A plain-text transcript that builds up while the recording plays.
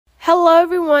Hello,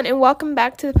 everyone, and welcome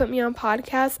back to the Put Me On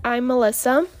podcast. I'm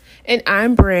Melissa. And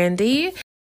I'm Brandy.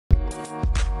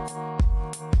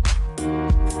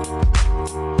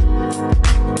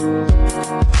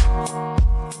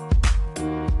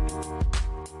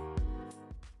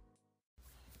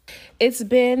 It's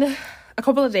been a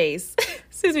couple of days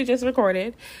since we just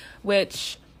recorded,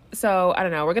 so I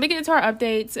don't know. We're going to get into our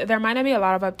updates. There might not be a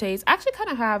lot of updates. I actually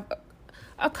kind of have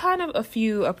a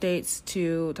few updates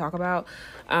to talk about.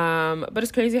 But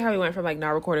it's crazy how we went from not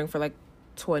recording for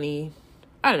 20,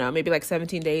 I don't know, maybe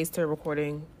 17 days to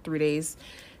recording 3 days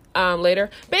later.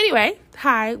 But anyway,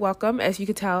 hi, welcome. As you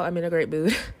can tell, I'm in a great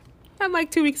mood. I'm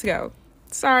 2 weeks ago.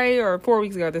 Sorry, or 4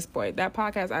 weeks ago at this point. That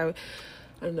podcast, I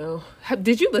don't know.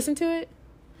 Did you listen to it?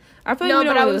 I feel like we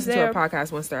don't really listen to a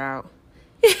podcast once they're out.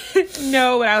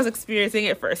 No, but I was experiencing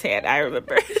it firsthand. I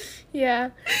remember. Yeah.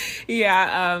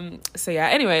 So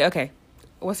anyway, okay.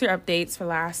 What's your updates for the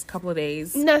last couple of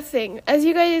days? Nothing. As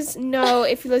you guys know,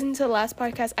 if you listen to the last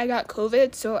podcast, I got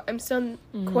COVID, so I'm still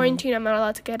in quarantine. I'm not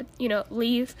allowed to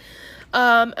leave.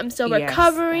 I'm still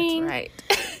recovering. Yes,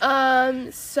 that's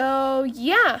right. So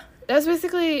yeah. That's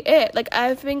basically it.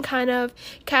 I've been kind of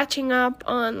catching up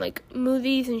on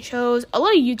movies and shows. A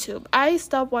lot of YouTube. I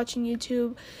stopped watching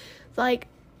YouTube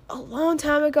a long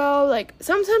time ago.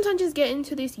 Sometimes I just get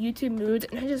into these YouTube moods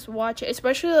and I just watch it,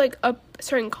 especially a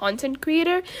certain content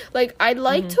creator. I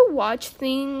like to watch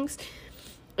things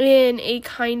in a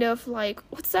kind of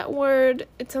what's that word?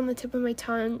 It's on the tip of my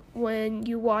tongue when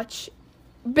you watch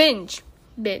binge.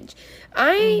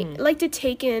 I like to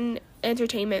take in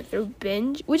entertainment through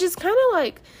binge, which is kind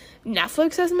of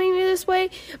Netflix has made me this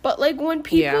way. But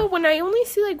when I only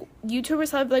see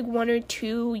YouTubers have one or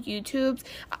two YouTube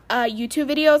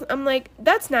videos, I'm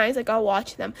that's nice, I'll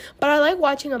watch them. But I like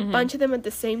watching a bunch of them at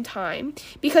the same time,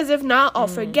 because if not, I'll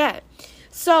forget.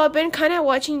 So I've been kind of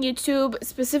watching YouTube,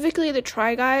 specifically the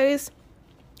Try Guys.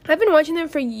 I've been watching them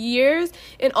for years,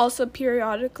 and also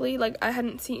periodically. I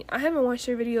haven't watched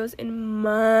their videos in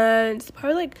months,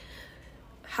 probably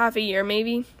half a year,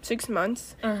 maybe 6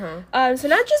 months. So I've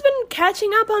just been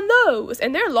catching up on those,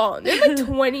 and they're long. They're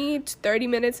 20 to 30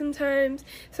 minutes sometimes.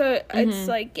 So it's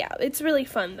it's really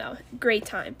fun though. Great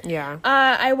time. Yeah.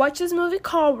 I watched this movie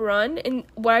called Run, and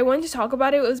what I wanted to talk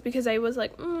about it was because I was I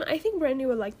think Brandy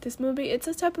would like this movie. It's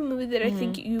a type of movie that I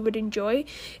think you would enjoy.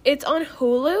 It's on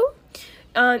Hulu.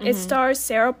 It stars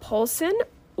Sarah Paulson.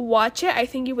 Watch it. I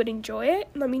think you would enjoy it.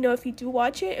 Let me know if you do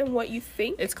watch it and what you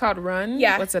think. It's called Run?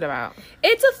 Yeah. What's it about?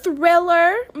 It's a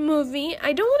thriller movie.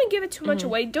 I don't want to give it too much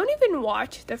away. Don't even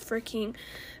watch the freaking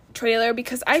trailer,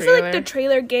 because I feel the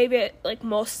trailer gave it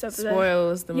most of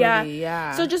spoils the movie.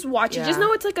 Yeah. So just watch it. Just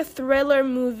know it's a thriller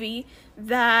movie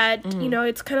that,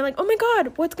 it's kind of oh my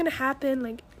God, what's going to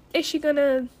happen? Is she going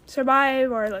to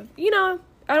survive? Or I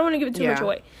don't want to give it too much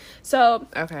away. So,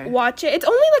 watch it. It's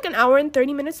only an hour and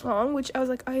 30 minutes long, which I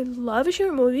was I love a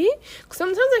short movie.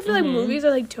 Sometimes I feel movies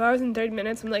are 2 hours and 30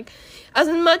 minutes. I'm as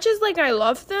much as I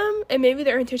love them, and maybe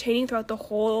they're entertaining throughout the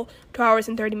whole 2 hours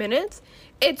and 30 minutes,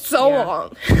 it's so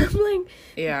long. I'm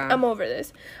I'm over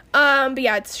this. But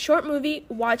yeah, it's a short movie.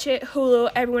 Watch it.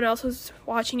 Hulu. Everyone else was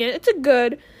watching it. It's a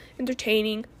good,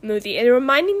 entertaining movie. It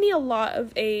reminded me a lot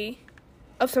of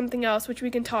something else, which we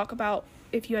can talk about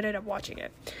if you ended up watching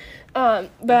it. But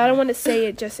I don't want to say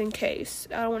it just in case.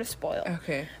 I don't want to spoil.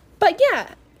 Okay. But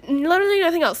yeah, literally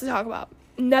nothing else to talk about.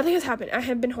 Nothing has happened. I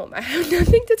have been home. I have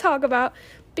nothing to talk about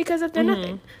because I've done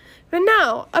nothing. But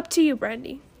now, up to you,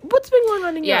 Brandy. What's been going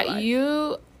on in your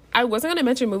life? I wasn't going to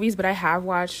mention movies, but I have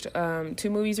watched 2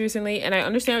 movies recently. And I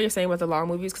understand what you're saying with the long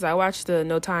movies, because I watched the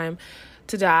No Time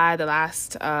to Die, the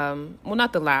last,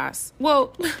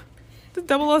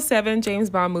 the 007 James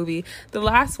Bond movie, the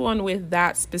last one with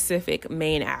that specific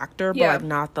main actor, but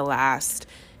not the last,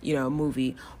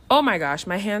 movie. Oh my gosh,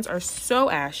 my hands are so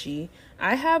ashy.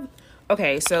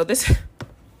 So this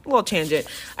little tangent.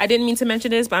 I didn't mean to mention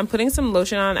this, but I'm putting some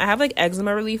lotion on. I have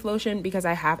eczema relief lotion because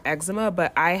I have eczema,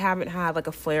 but I haven't had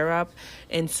a flare up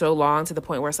in so long, to the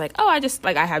point where it's I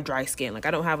have dry skin.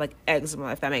 I don't have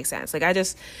eczema, if that makes sense. I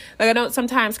don't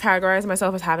sometimes categorize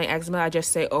myself as having eczema. I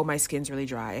just say, oh, my skin's really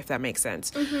dry, if that makes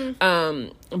sense.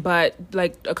 But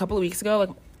a couple of weeks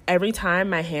ago, every time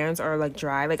my hands are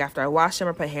dry, after I wash them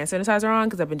or put hand sanitizer on,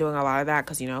 because I've been doing a lot of that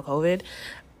because COVID,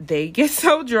 they get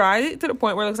so dry to the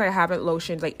point where it looks like I haven't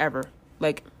lotioned ever.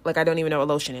 I don't even know what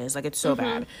lotion is. It's so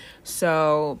bad.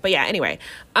 So, but yeah, anyway.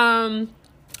 I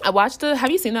watched have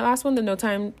you seen that last one, the No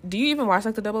Time? Do you even watch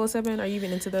the 007? Are you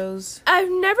even into those? I've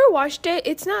never watched it.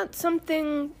 It's not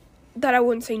something that I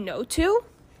wouldn't say no to.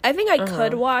 I think I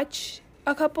could watch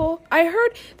a couple. I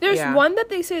heard there's one that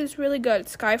they say is really good,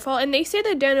 Skyfall, and they say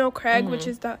that Daniel Craig, which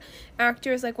is the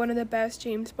actor, is like one of the best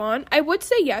James Bond. I would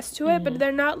say yes to it, but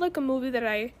they're not like a movie that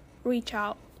I reach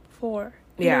out for.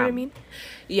 You know what I mean?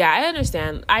 Yeah, I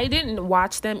understand. I didn't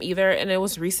watch them either, and it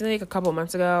was recently, like a couple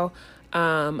months ago.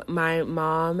 My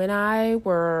mom and I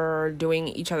were doing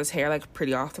each other's hair like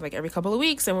pretty often, like every couple of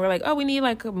weeks, and we were like, oh, we need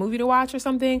like a movie to watch or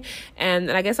something,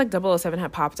 and I guess like 007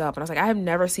 had popped up, and I was like, I have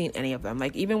never seen any of them,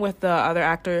 like even with the other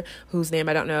actor whose name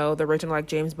I don't know, the original like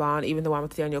James Bond, even the one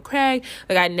with Daniel Craig,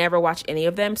 like I never watched any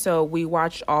of them. So we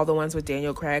watched all the ones with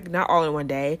Daniel Craig, not all in one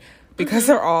day because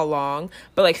they're all long,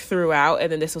 but like throughout,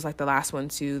 and then this was like the last one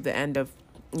to the end of,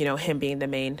 you know, him being the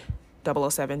main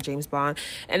 007 James Bond.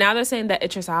 And now they're saying that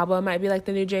Idris Elba might be like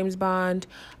the new James Bond,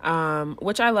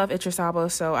 which I love Idris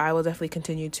Elba, so I will definitely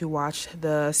continue to watch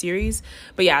the series.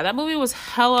 But yeah, that movie was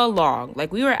hella long.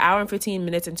 Like we were an hour and 15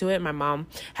 minutes into it. My mom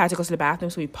had to go to the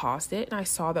bathroom, so we paused it, and I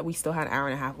saw that we still had an hour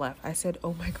and a half left. I said,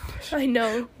 oh my gosh, I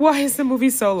know, why is the movie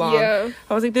so long? I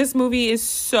was like, this movie is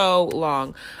so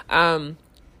long.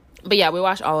 But yeah, we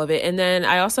watched all of it. And then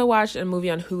I also watched a movie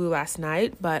on Hulu last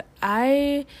night, but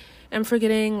I'm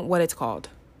forgetting what it's called.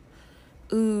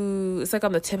 Ooh, it's like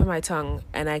on the tip of my tongue,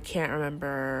 and I can't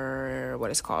remember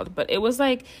what it's called. But it was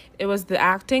the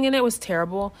acting in it was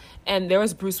terrible, and there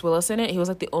was Bruce Willis in it. He was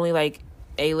like the only like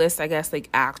A-list, I guess, like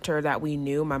actor that we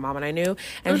knew, my mom and I knew,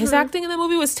 and his acting in the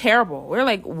movie was terrible. We were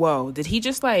like, whoa, did he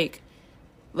just like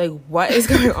what is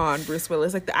going on, Bruce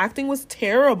Willis? Like the acting was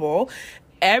terrible.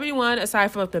 Everyone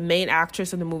aside from like the main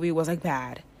actress in the movie was like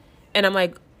bad, and I'm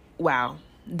like, wow,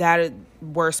 that is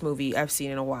worst movie I've seen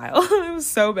in a while. It was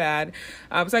so bad.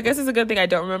 So I guess it's a good thing I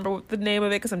don't remember the name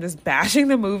of it because I'm just bashing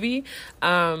the movie.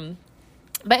 But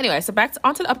anyway, so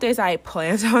onto the updates I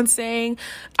planned on saying.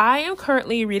 I am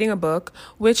currently reading a book,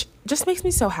 which just makes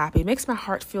me so happy. It makes my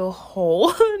heart feel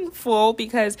whole and full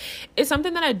because it's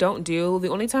something that I don't do. The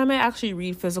only time I actually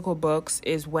read physical books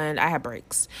is when I have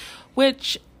breaks,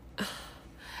 which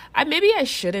maybe I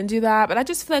shouldn't do that, but I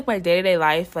just feel like my day-to-day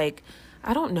life, like,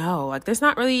 I don't know, like there's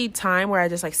not really time where I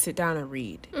just like sit down and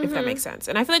read, if that makes sense.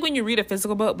 And I feel like when you read a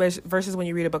physical book versus when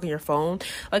you read a book on your phone,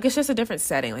 like it's just a different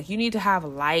setting. Like you need to have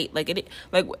light, like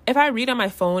if I read on my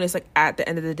phone, it's like at the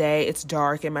end of the day, it's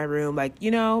dark in my room, like, you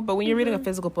know, but when you're reading a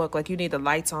physical book, like you need the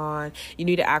lights on, you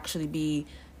need to actually be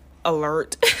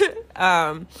alert.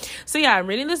 So yeah, I'm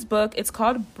reading this book. It's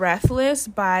called Breathless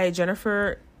by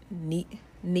Jennifer Niven.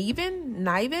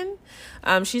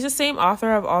 She's the same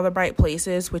author of All the Bright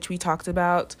Places, which we talked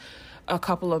about a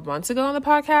couple of months ago on the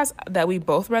podcast, that we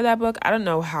both read that book. I don't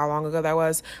know how long ago that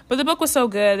was, but the book was so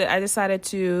good that I decided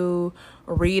to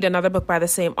read another book by the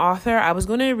same author. I was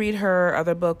going to read her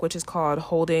other book, which is called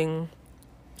Holding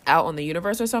Out on the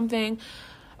Universe or something,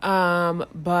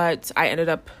 but I ended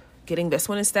up getting this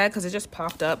one instead because it just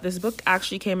popped up. This book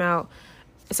actually came out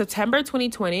September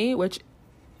 2020, which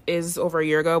is over a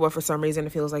year ago, but for some reason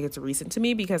it feels like it's recent to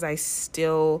me because I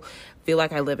still feel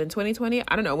like I live in 2020.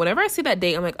 I don't know, whenever I see that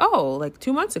date I'm like, oh, like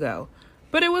 2 months ago,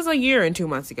 but it was a year and 2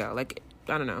 months ago. Like,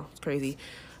 I don't know, it's crazy.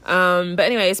 But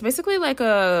anyway, it's basically like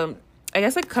I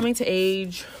guess like coming to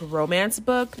age romance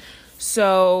book.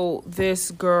 So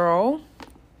this girl,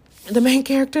 the main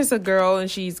character is a girl, and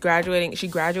she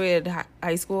graduated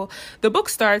high school. The book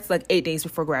starts like 8 days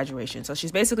before graduation, so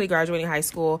she's basically graduating high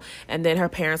school, and then her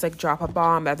parents like drop a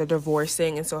bomb that they're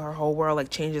divorcing, and so her whole world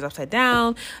like changes upside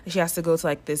down, and she has to go to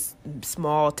like this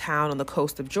small town on the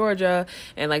coast of Georgia,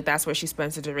 and like that's where she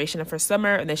spends the duration of her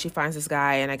summer. And then she finds this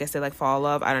guy, and I guess they like fall in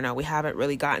love. I don't know, we haven't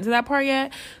really gotten to that part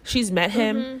yet. She's met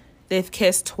him, they've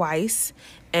kissed twice,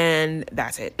 and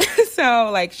that's it. So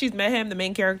like she's met him, the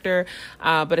main character,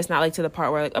 but it's not like to the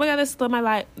part where like, oh my god, this is the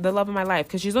love of my life,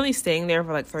 because she's only staying there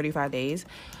for like 35 days,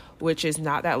 which is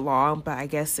not that long, but I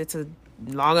guess it's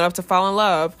long enough to fall in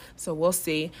love, so we'll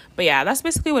see. But yeah, that's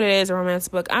basically what it is, a romance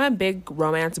book. I'm a big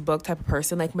romance book type of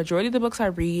person. Like majority of the books I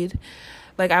read,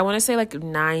 like I want to say like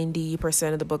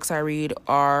 90% of the books I read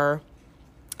are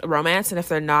romance, and if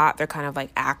they're not, they're kind of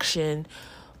like action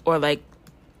or like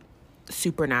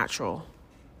supernatural.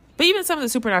 But even some of the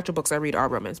supernatural books I read are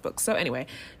romance books. So anyway,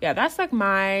 yeah, that's like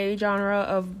my genre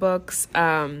of books.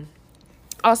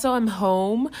 Also, I'm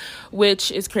home,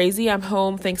 which is crazy. I'm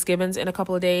home. Thanksgiving's in a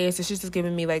couple of days. It's just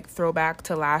giving me like throwback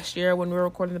to last year when we were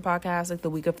recording the podcast, like the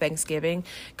week of Thanksgiving,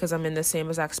 because I'm in the same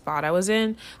exact spot I was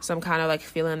in. So I'm kind of like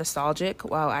feeling nostalgic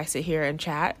while I sit here and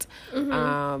chat.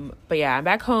 But yeah, I'm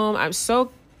back home. I'm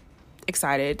so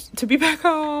excited to be back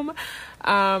home.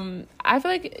 I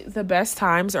feel like the best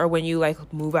times are when you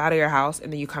like move out of your house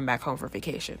and then you come back home for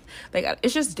vacation. Like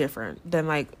it's just different than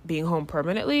like being home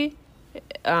permanently.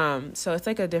 So it's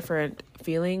like a different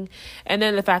feeling. And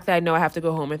then the fact that I know I have to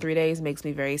go home in 3 days makes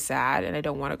me very sad, and I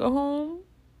don't want to go home.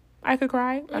 I could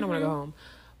cry. I don't want to go home.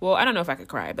 Well, I don't know if I could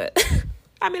cry, but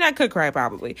I mean, I could cry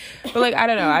probably. But like, I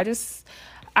don't know.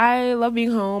 I love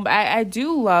being home. I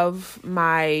do love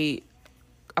my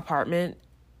apartment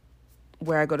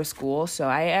where I go to school, so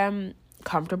I am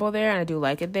comfortable there and I do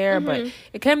like it there, but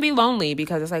it can be lonely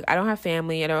because it's like I don't have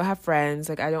family, I don't have friends,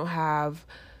 like I don't have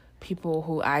people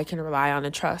who I can rely on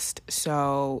and trust,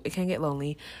 so it can get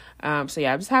lonely. So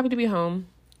yeah, I'm just happy to be home.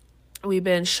 We've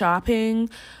been shopping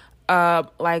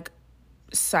like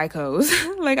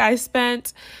psychos. Like I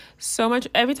spent so much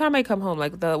every time I come home.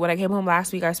 Like when I came home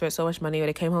last week, I spent so much money. When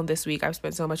I came home this week, I've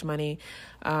spent so much money.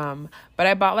 But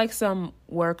I bought like some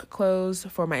work clothes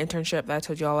for my internship that I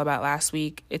told you all about last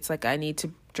week. It's like I need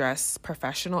to dress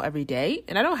professional every day,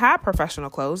 and I don't have professional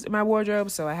clothes in my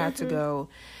wardrobe, so I had to go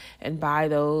and buy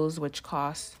those, which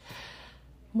cost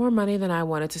more money than I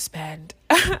wanted to spend.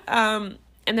 And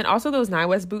then also those Nine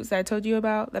West boots that I told you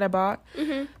about that I bought.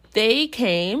 They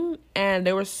came and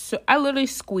they were I literally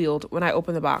squealed when I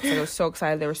opened the box. Like, I was so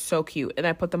excited. They were so cute. And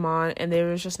I put them on and they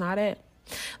were just not it.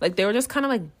 Like, they were just kind of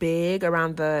like big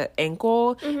around the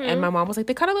ankle. And my mom was like,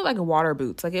 they kind of look like water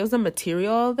boots. Like, it was the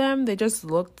material of them. They just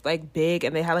looked like big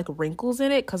and they had like wrinkles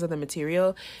in it because of the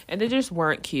material. And they just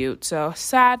weren't cute. So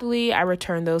sadly, I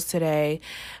returned those today.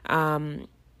 And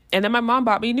then my mom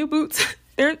bought me new boots.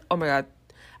 Oh my God.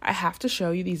 I have to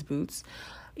show you these boots.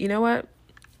 You know what?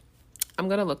 I'm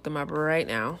going to look them up right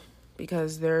now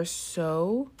because they're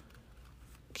so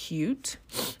cute.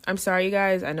 I'm sorry, you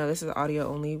guys. I know this is an audio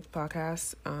only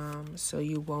podcast, so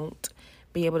you won't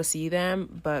be able to see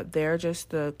them, but they're just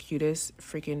the cutest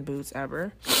freaking boots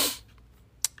ever.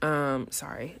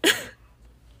 Sorry.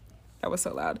 That was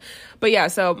so loud. But yeah,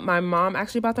 so my mom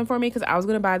actually bought them for me because I was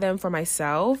going to buy them for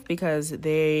myself because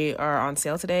they are on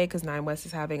sale today because Nine West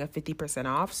is having a 50%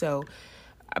 off. So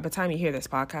by the time you hear this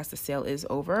podcast, the sale is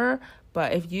over.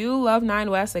 But if you love Nine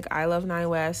West, like I love Nine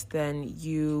West, then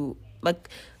you like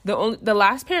the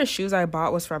last pair of shoes I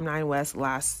bought was from Nine West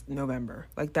last November.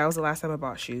 Like that was the last time I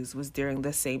bought shoes, was during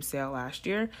the same sale last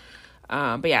year.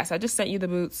 But yeah, so I just sent you the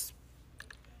boots.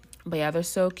 But yeah, they're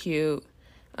so cute.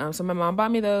 So my mom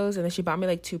bought me those, and then she bought me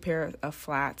like 2 pair of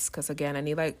flats because again, I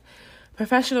need like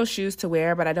professional shoes to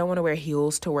wear, but I don't want to wear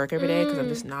heels to work every day because I'm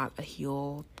just not a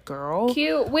heel girl.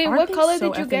 Cute. Wait, what color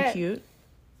did you get? Cute?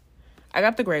 I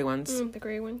got the gray ones. The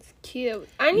gray ones. Cute.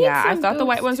 I thought the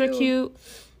white ones were cute,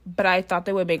 but I thought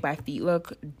they would make my feet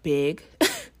look big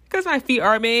because my feet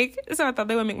are big. So I thought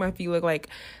they would make my feet look like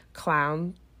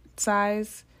clown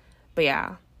size. But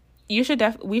yeah, we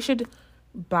should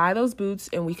buy those boots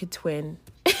and we could twin.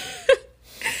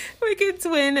 We could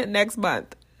twin next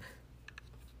month.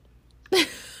 They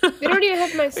don't even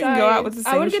have my size. We can go out with the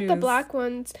same I would shoes. get the black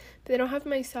ones, but they don't have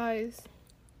my size.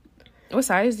 What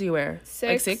size do you wear?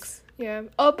 6. Like 6? Yeah.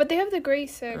 Oh, but they have the gray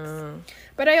 6.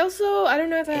 But I don't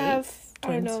know if I have. Twins.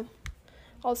 I don't know.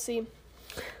 I'll see.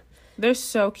 They're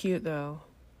so cute though.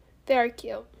 They are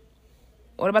cute.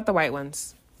 What about the white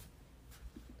ones?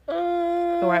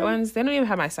 The white ones, they don't even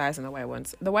have my size in the white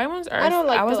ones. The white ones are. I don't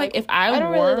like. I was like, if I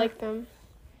don't really like them.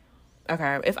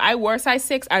 Okay, if I wore size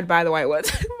 6, I'd buy the white ones.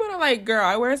 But I'm like, girl,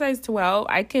 I wear size 12.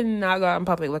 I cannot go out in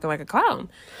public looking like a clown.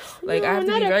 Like, I have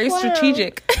to be very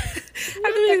strategic. I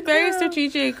have to be very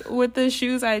strategic with the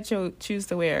shoes I choose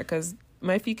to wear because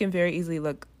my feet can very easily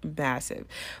look massive.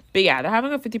 But yeah, they're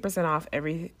having a 50% off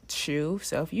every shoe.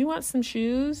 So if you want some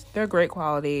shoes, they're great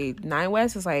quality. Nine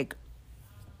West is like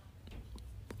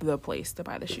the place to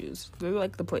buy the shoes. They're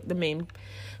like the main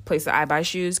place that I buy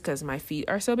shoes because my feet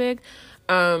are so big.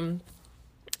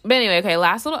 But anyway, okay,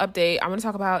 last little update I'm going to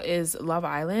talk about is Love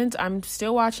Island. I'm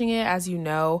still watching it, as you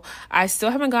know. I still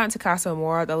haven't gotten to Casa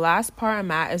Amor. The last part I'm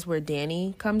at is where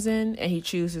Danny comes in and he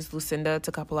chooses Lucinda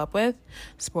to couple up with.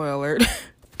 Spoiler alert.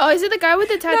 Oh, is it the guy with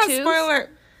the tattoos? Not spoiler.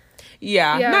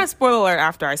 Yeah, not spoiler alert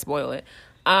after I spoil it.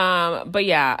 But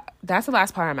yeah, that's the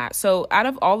last part I'm at. So out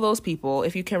of all those people,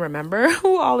 if you can remember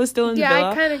who all is still in the villa. Yeah,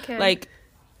 I kind of can. Like,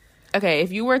 okay,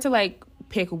 if you were to like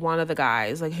pick one of the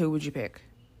guys, like who would you pick?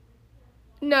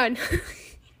 None.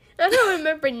 I don't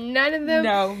remember none of them.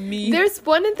 No, me. There's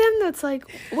one of them that's like,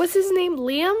 what's his name?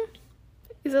 Liam?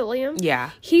 Is it Liam?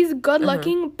 Yeah. He's good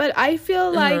looking, but I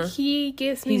feel like he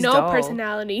gives me no dull.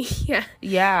 Personality. Yeah.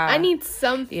 Yeah. I need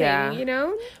something, you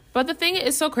know? But the thing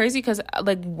is so crazy because,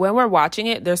 like, when we're watching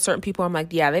it, there's certain people I'm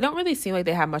like, yeah, they don't really seem like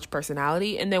they have much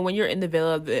personality. And then when you're in the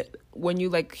villa, when you,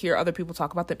 like, hear other people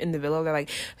talk about them in the villa, they're like,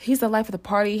 he's the life of the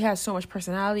party. He has so much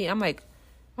personality. I'm like,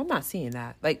 I'm not seeing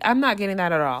that. Like, I'm not getting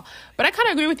that at all. But I kind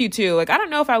of agree with you, too. Like, I don't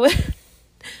know if I would...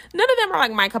 none of them are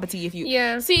like my cup of tea. If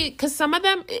you see, because some of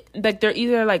them, like, they're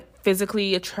either like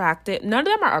physically attractive. None of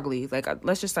them are ugly. Like,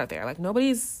 let's just start there. Like,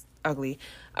 nobody's ugly.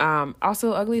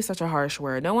 Also, ugly is such a harsh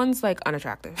word. No one's like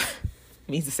unattractive.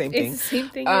 Means the same thing. It's the same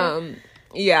thing.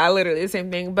 Yeah, literally the same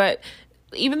thing. But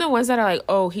even the ones that are like,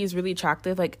 oh, he's really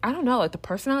attractive, like, I don't know, like, the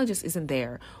personality just isn't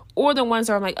there. Or the ones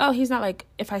where I'm like, oh, he's not like,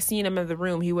 if I seen him in the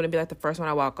room, he wouldn't be like the first one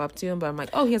I walk up to him. But I'm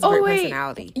like, oh, he has a great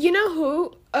personality. You know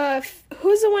who?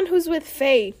 Who's the one who's with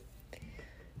Faye?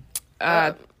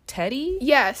 Teddy?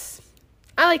 Yes.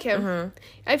 I like him. Mm-hmm.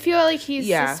 I feel like he's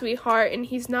a sweetheart, and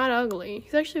he's not ugly.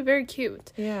 He's actually very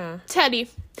cute. Yeah. Teddy.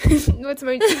 That's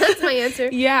my answer.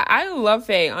 Yeah, I love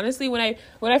Faye. Honestly, when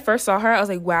I first saw her, I was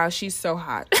like, wow, she's so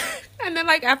hot. And then,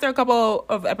 like, after a couple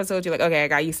of episodes, you're like, okay, I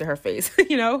got used to her face,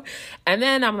 you know? And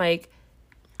then I'm like,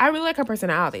 I really like her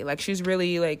personality. Like, she's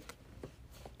really, like,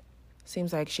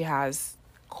 seems like she has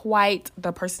quite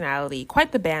the personality,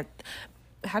 quite the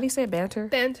how do you say it? Banter?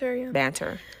 Banter, yeah.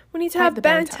 Banter. We need to have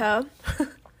banter.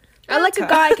 I like a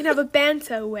guy I can have a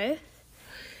banter with.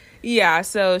 Yeah,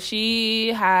 so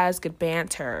she has good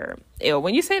banter. Ew,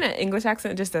 when you say it in an English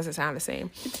accent, it just doesn't sound the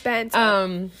same. It's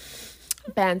banter.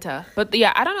 Banter. But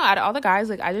yeah, I don't know. Out of all the guys,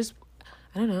 like, I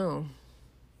don't know.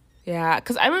 Yeah,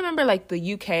 because I remember, like,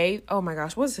 the UK. Oh my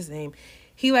gosh, what's his name?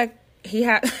 He had.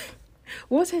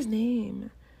 What was his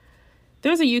name?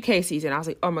 There was a UK season. I was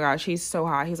like, oh my gosh, he's so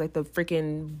hot. He's like the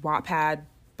freaking Wattpad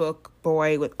book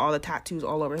boy with all the tattoos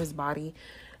all over his body.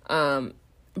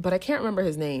 But I can't remember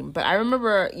his name. But I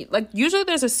remember, like, usually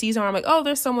there's a season where I'm like, oh,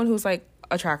 there's someone who's, like,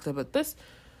 attractive. But this,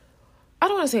 I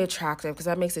don't want to say attractive because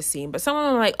that makes it seem. But someone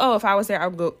I'm like, oh, if I was there, I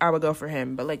would go for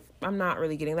him. But, like, I'm not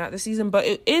really getting that this season. But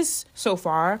it is so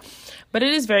far. But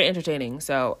it is very entertaining.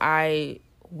 So I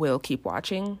will keep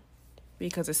watching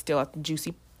because it's still at the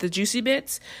juicy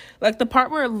bits. Like, the part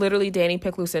where literally Danny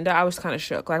picked Lucinda, I was kind of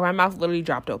shook. Like, my mouth literally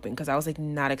dropped open because I was, like,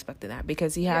 not expecting that.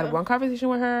 Because he had one conversation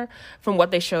with her from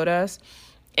what they showed us.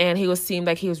 And seemed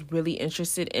like he was really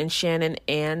interested in Shannon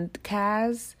and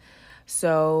Kaz.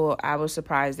 So I was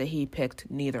surprised that he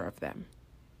picked neither of them.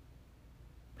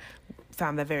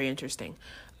 Found that very interesting.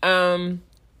 But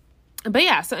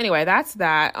yeah, so anyway, that's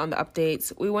that on the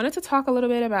updates. We wanted to talk a little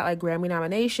bit about, like, Grammy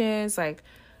nominations, like,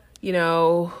 you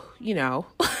know,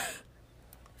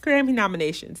 Grammy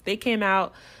nominations. They came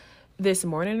out this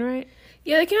morning, right?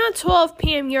 Yeah, they came out 12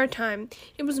 p.m. your time.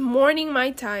 It was morning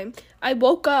my time. I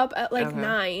woke up at, like,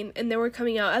 9, and they were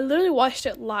coming out. I literally watched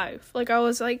it live. Like, I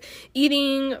was, like,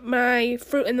 eating my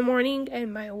fruit in the morning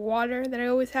and my water that I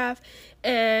always have,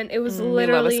 and it was literally...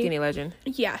 You love a skinny legend.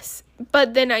 Yes,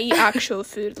 but then I eat actual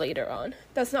food later on.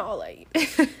 That's not all I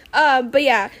eat. But,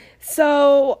 yeah.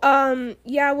 So,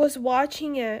 yeah, I was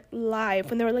watching it live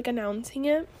when they were, like, announcing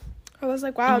it. I was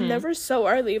like, wow, I'm never so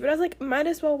early. But I was like, might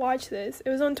as well watch this. It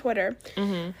was on Twitter.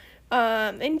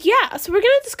 And yeah, so we're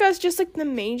going to discuss just, like, the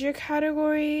major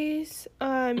categories.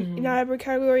 Not every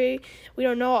category. We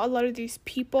don't know a lot of these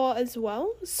people as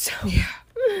well. So, yeah.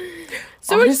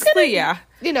 So honestly, we're just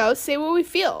going to, say what we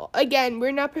feel. Again,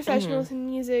 we're not professionals in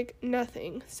music.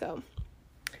 Nothing. So,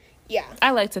 yeah.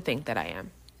 I like to think that I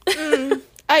am.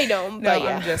 I don't, but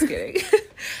I'm just kidding.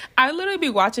 I literally be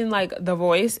watching, like, The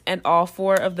Voice, and all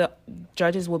 4 of the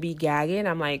judges will be gagging.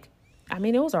 I'm like, I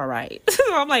mean, it was all right. So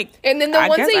I'm like, and then the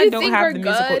ones that you think are the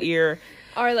musical ear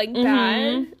are, like,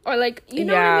 bad, or, like, you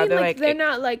know what I mean? Like, they're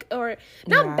not, like, or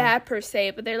not bad per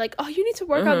se, but they're like, oh, you need to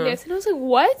work on this. And I was like,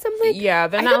 what? I'm like, yeah,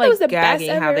 they're not, like,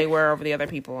 gagging how they were over the other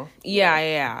people.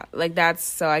 Yeah. Like, that's,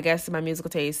 so I guess my musical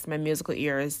taste, my musical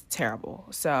ear is terrible.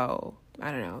 So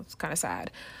I don't know. It's kind of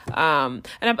sad. And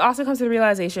I've also come to the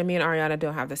realization me and Ariana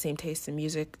don't have the same taste in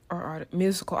music or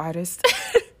musical artists.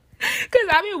 Because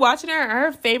I've been watching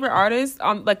her favorite artists,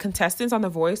 on, like, contestants on The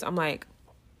Voice. I'm like,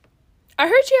 I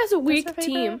heard she has a weak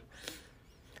team.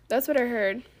 That's what I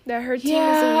heard. That her team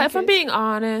is the weakest. If I'm being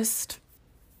honest,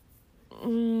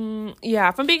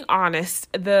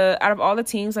 out of all the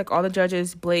teams, like, all the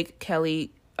judges, Blake,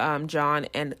 Kelly, John,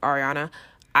 and Ariana,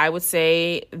 I would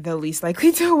say the least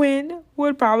likely to win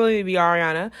would probably be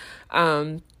Ariana.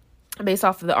 Based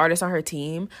off of the artists on her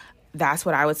team, that's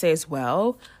what I would say as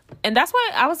well. And that's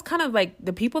why I was kind of like,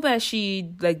 the people that she,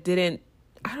 like, didn't,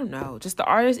 I don't know, just the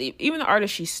artists, even the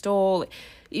artists she stole,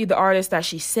 the artists that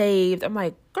she saved. I'm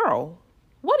like, girl,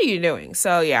 what are you doing?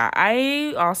 So yeah,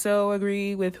 I also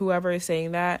agree with whoever is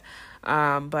saying that.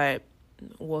 But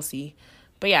we'll see.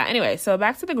 But yeah, anyway, so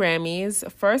back to the Grammys.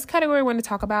 First category I want to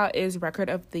talk about is Record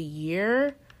of the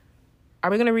Year. Are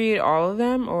we going to read all of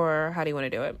them, or how do you want to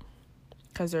do it?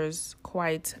 Because there's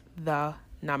quite the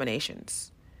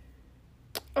nominations.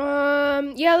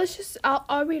 Yeah,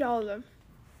 I'll read all of them.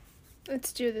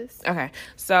 Let's do this. Okay,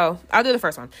 so I'll do the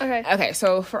first one. Okay,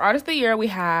 so for Artist of the Year, we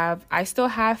have I Still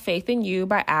Have Faith in You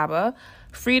by ABBA,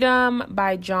 Freedom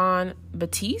by Jon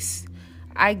Batiste,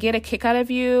 I Get a Kick Out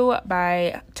of You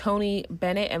by Tony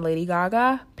Bennett and Lady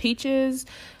Gaga, Peaches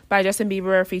by Justin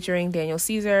Bieber featuring Daniel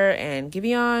Caesar and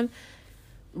Giveon,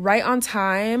 Right on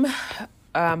Time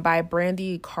by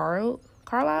Brandy Carlisle.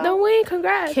 No way,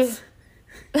 congrats.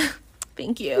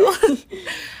 Thank you.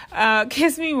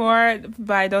 Kiss Me More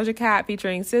by Doja Cat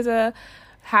featuring SZA,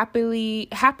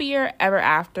 Happier Ever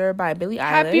After by Billie Eilish.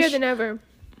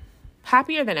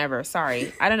 Happier Than Ever.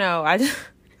 Sorry. I don't know. I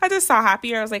just saw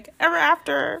Happier. I was like, Ever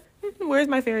After. Where's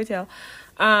my fairy tale?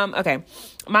 Okay.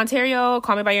 Monterio,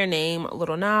 Call Me By Your Name,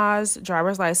 Lil Nas,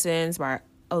 Driver's License by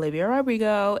Olivia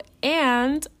Rodrigo,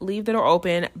 and Leave the Door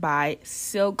Open by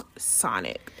Silk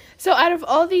Sonic. So out of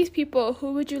all these people,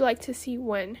 who would you like to see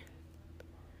win?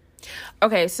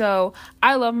 Okay, so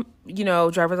I love,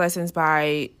 Driver's License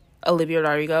by Olivia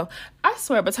Rodrigo. I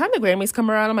swear, by the time the Grammys come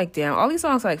around, I'm like, damn, all these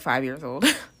songs are like 5 years old.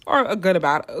 Or a good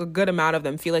amount of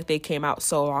them feel like they came out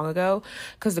so long ago,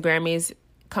 because the Grammys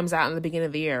comes out in the beginning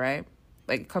of the year, right?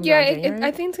 Like, it comes out in January?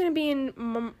 I think it's going to be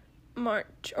in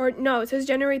March. Or, no, it says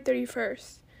January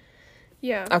 31st.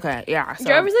 Yeah. Okay, yeah. So,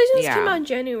 Driver's License came out in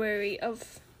January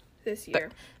of this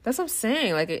year. That's what I'm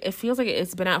saying. Like, it feels like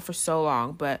it's been out for so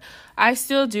long, but I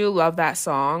still do love that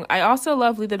song. I also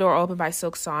love Leave the Door Open by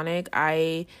Silk Sonic.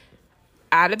 I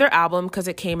added their album because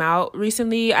it came out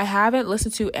recently. I haven't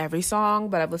listened to every song,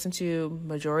 but I've listened to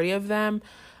majority of them.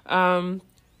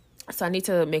 So I need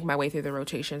to make my way through the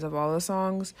rotations of all the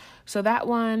songs. So that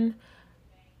one,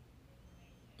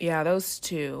 yeah, those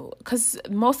two. Because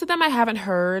most of them I haven't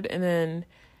heard, and then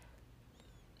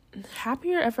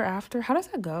Happier Ever After, how does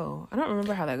that go? I don't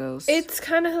remember how that goes. It's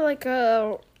kind of like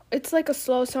it's like a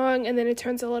slow song, and then it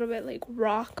turns a little bit like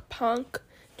rock punk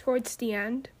towards the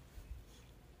end.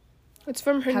 It's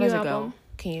from her new album. Go?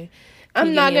 Can you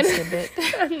I'm not gonna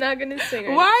sing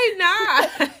it. Why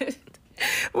not?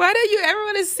 Why don't you ever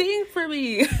want to sing for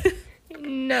me?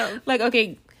 No. Like,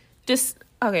 okay,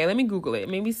 let me Google it.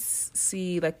 Maybe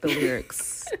see like the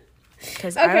lyrics.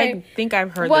 Because I think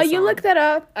I've heard While the song. you look that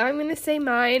up, I'm going to say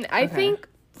mine. I think,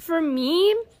 for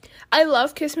me, I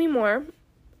love Kiss Me More.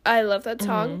 I love that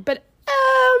song. Mm-hmm. But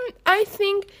I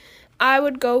think I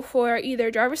would go for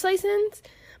either Driver's License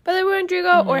by Olivia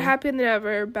Rodrigo or Happier Than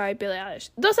Ever by Billie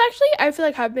Eilish. Those actually, I feel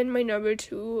like, have been my number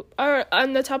two, or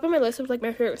on the top of my list of, like,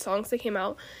 my favorite songs that came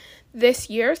out this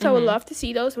year. So I would love to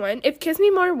see those win. If Kiss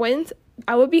Me More wins,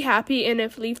 I would be happy, and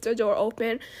if Leave the Door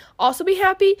Open, also be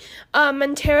happy.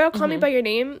 Montero, Call Me By Your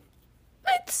Name,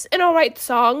 it's an alright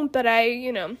song, but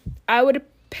I would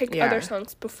pick other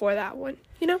songs before that one,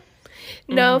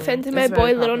 No offense to my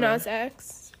boy Lil Nas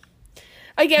X.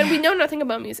 Again, we know nothing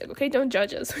about music, okay? Don't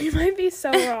judge us. We might be so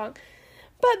wrong.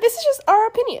 But this is just our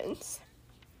opinions.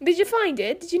 Did you find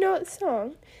it? Did you know the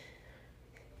song?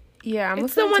 Yeah,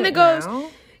 it's the one that goes,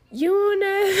 you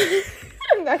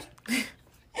never...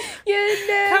 You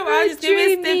never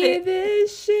treat me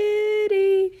this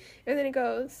shitty. And then it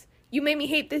goes, you made me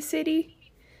hate this city.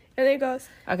 And then it goes,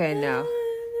 okay, no.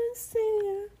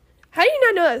 How do you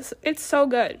not know this? It's so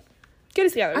good. Get it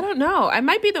together. I don't know. I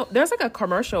might be there's like a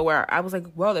commercial where I was like,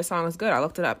 whoa, this song is good. I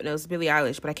looked it up and it was Billie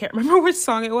Eilish, but I can't remember which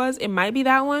song it was. It might be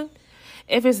that one.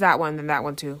 If it's that one, then that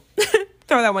one too.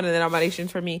 Throw that one in the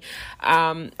nominations for me.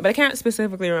 But I can't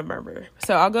specifically remember.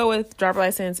 So I'll go with Driver's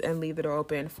License and Leave the Door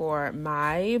Open for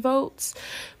my votes.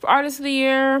 For Artist of the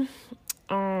Year,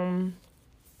 I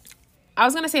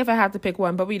was going to say if I have to pick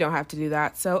one, but we don't have to do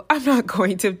that. So I'm not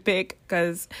going to pick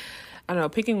because, I don't know,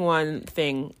 picking one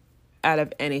thing out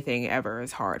of anything ever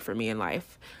is hard for me in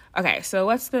life. Okay, so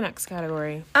what's the next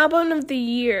category? Album of the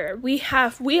Year. We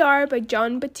have We Are by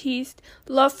Jon Batiste,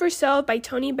 Love for Sale by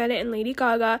Tony Bennett and Lady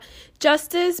Gaga,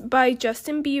 Justice by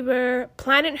Justin Bieber,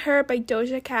 Planet Her by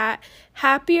Doja Cat,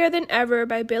 Happier Than Ever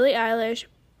by Billie Eilish,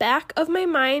 Back of My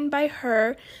Mind by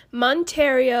Her,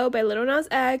 Monterio by Lil Nas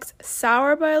X,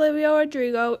 Sour by Olivia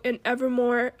Rodrigo, and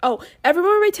Evermore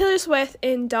by Taylor Swift,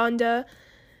 and Donda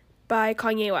by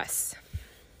Kanye West.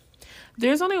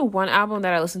 There's only one album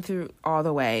that I listened to all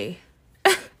the way.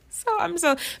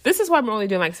 So this is why I'm only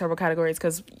doing like several categories,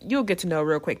 because you'll get to know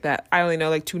real quick that I only know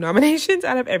like 2 nominations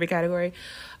out of every category.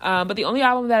 But the only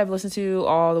album that I've listened to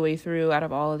all the way through out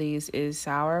of all of these is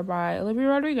Sour by Olivia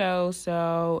Rodrigo.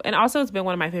 And also it's been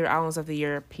one of my favorite albums of the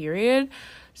year, period.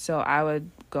 So I would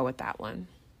go with that one.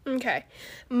 Okay.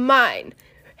 Mine.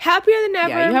 Happier Than Ever.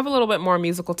 Yeah, you have a little bit more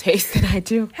musical taste than I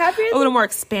do. A little more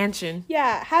expansion.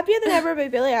 Yeah, Happier Than Ever by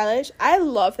Billie Eilish. I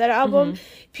love that album.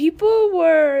 People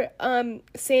were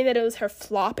saying that it was her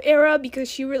flop era because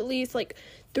she released like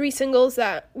 3 singles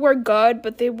that were good,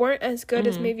 but they weren't as good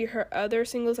as maybe her other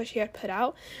singles that she had put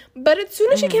out. But as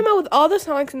soon as she came out with all the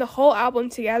songs and the whole album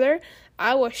together,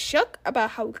 I was shook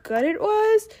about how good it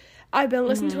was. I've been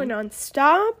listening to it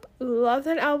nonstop. Love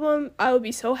that album. I would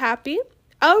be so happy.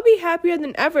 I would be happier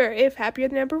than ever if Happier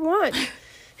Than Ever won.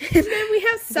 And then we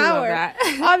have Sour.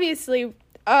 Obviously,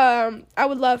 I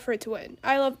would love for it to win.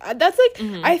 That's like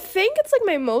I think it's like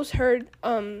my most heard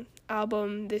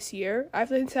album this year. I've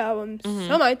listened to the album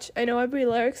so much. I know every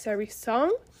lyrics, every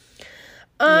song.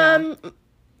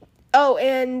 Oh,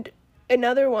 and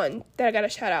another one that I gotta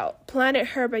shout out, Planet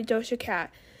Her by Doja Cat.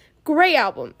 Great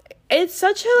album. It's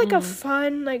such a a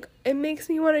fun, like, it makes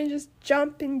me want to just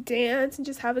jump and dance and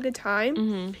just have a good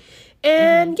time.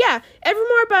 And yeah,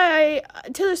 Evermore by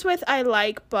Taylor Swift I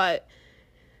like, but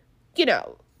you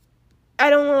know, I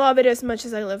don't love it as much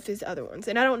as I love these other ones,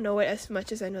 and I don't know it as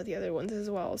much as I know the other ones as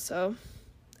well, so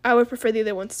I would prefer the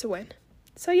other ones to win.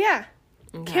 So yeah,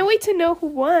 can't wait to know who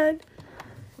won.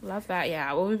 Love that.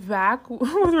 Yeah, we'll be back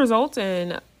with results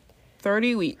in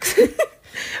 30 weeks.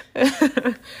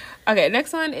 Okay,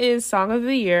 next one is Song of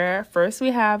the Year. First, we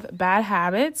have Bad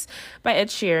Habits by Ed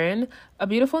Sheeran, A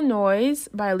Beautiful Noise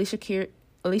by Alicia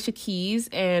Keys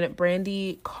and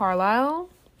Brandi Carlile,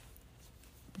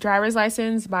 Driver's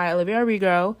License by Olivia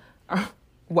Rodrigo.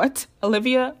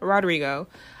 Olivia Rodrigo.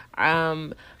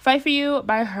 Fight for You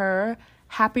by Her,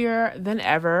 Happier Than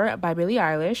Ever by Billie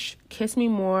Eilish, Kiss Me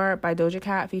More by Doja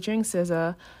Cat featuring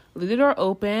SZA, Leave the Door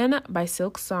Open by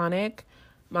Silk Sonic,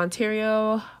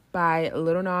 Monterio by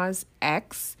Lil Nas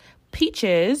X,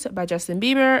 Peaches by Justin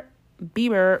Bieber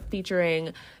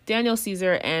featuring Daniel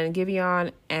Caesar and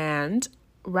Giveon, and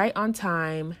Right on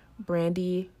Time,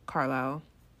 Brandi Carlile.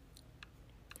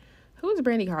 Who is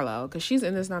Brandi Carlile? Because she's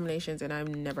in this nominations and I've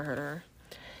never heard of her.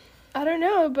 I don't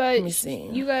know, but Let me see.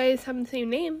 You guys have the same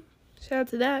name. Shout out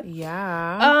to that.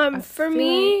 Yeah. For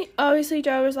me, obviously,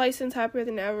 Driver's License, Happier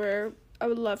Than Ever. I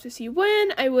would love to see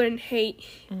win. I wouldn't hate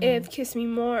if Kiss Me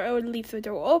More. I would Leave the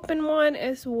Door Open one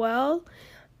as well.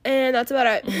 And that's about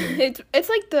it. It's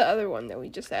like the other one that we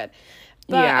just said.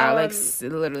 But, yeah, like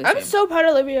literally. I'm so proud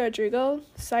of Olivia Rodrigo.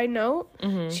 Side note,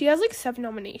 she has like 7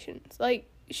 nominations. Like,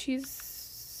 she's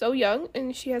so young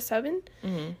and she has 7.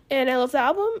 And I love the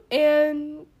album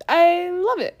and I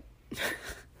love it.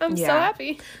 I'm so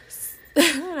happy.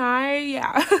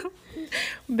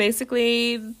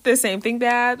 Basically the same thing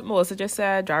that Melissa just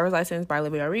said. Driver's License by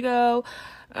Olivia Rodrigo,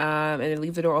 and then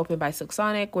Leave the Door Open by Silk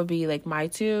Sonic would be like my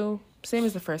 2. Same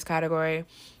as the first category.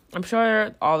 I'm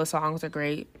sure all the songs are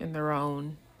great in their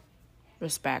own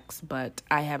respects, but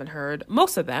I haven't heard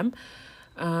most of them.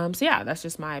 So yeah, that's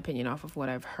just my opinion off of what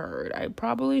I've heard. I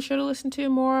probably should have listened to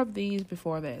more of these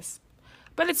before this,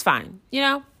 but it's fine. You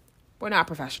know, we're not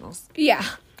professionals. Yeah.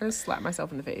 I just slapped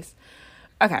myself in the face.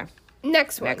 Okay.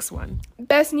 Next one.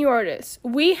 Best New Artist.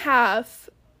 We have,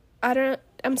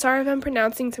 I'm sorry if I'm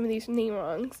pronouncing some of these name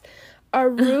wrongs.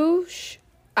 Arush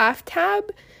Aftab,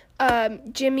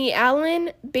 Jimmy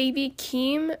Allen, Baby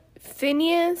Keem,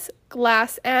 Phineas,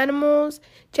 Glass Animals,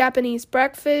 Japanese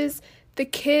Breakfast, The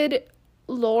Kid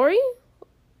Lori?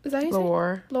 Is that his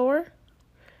name? Lore.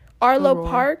 Arlo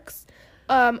Parks,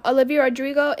 Olivia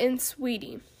Rodrigo, and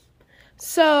Sweetie.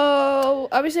 So,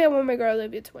 obviously I want my girl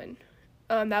Olivia to win.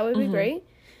 That would be great.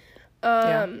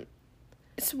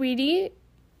 Sweetie,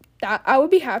 that I would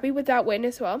be happy with that win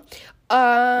as well.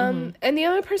 And the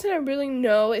other person I really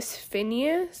know is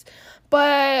Phineas,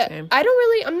 but I'm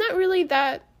not really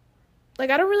that,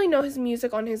 like, I don't really know his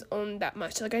music on his own that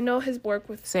much. Like, I know his work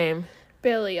with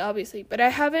Billy, obviously, but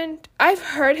I've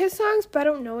heard his songs, but I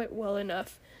don't know it well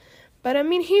enough. But I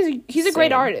mean, he's a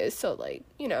great artist, so, like,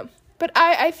 you know. But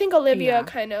I think Olivia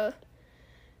kind of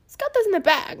got this in the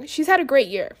bag. She's had a great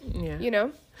year. Yeah. You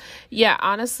know? Yeah,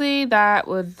 honestly, that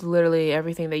would literally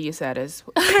everything that you said is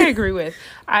I agree with.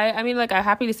 I mean, like, I'm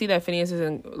happy to see that Phineas is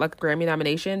in, like, a Grammy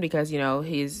nomination because, you know,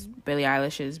 he's Billie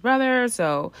Eilish's brother.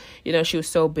 So, you know, she was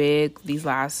so big these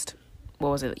last, what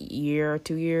was it, year or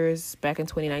 2 years, back in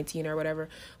 2019 or whatever,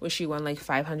 where she won, like,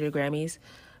 500 Grammys,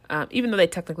 even though they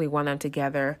technically won them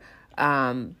together.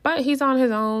 But he's on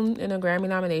his own in a Grammy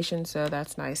nomination, so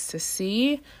that's nice to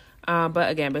see. But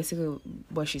again, basically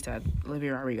what she said,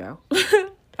 Olivia Rodrigo.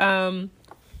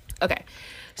 Okay,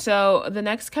 so the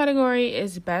next category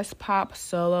is Best Pop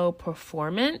Solo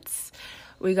Performance.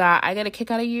 We got I Get a Kick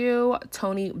Out of You,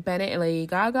 Tony Bennett and Lady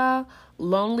Gaga,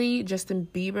 Lonely, Justin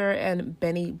Bieber and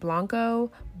Benny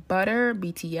Blanco, Butter,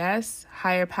 BTS,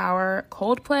 Higher Power,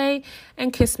 Coldplay,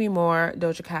 and Kiss Me More,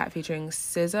 Doja Cat featuring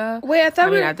SZA. Wait,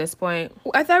 at this point,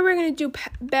 I thought we were gonna do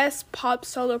Best Pop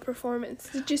Solo Performance.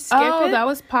 Did you skip it? Oh, that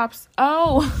was Pop's.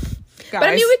 Oh, But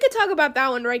I mean, we could talk about that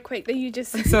one right quick that you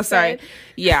just I'm so sorry.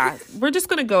 Yeah, we're just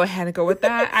going to go ahead and go with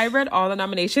that. I read all the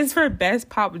nominations for Best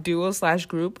Pop Duo /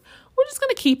 Group. We're just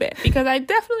going to keep it because I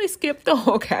definitely skipped the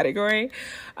whole category.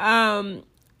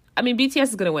 I mean, BTS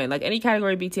is going to win. Like, any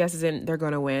category BTS is in, they're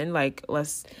going to win. But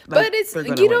it's,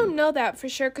 you don't know that for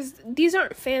sure because these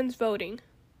aren't fans voting.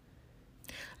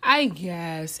 I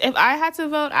guess. If I had to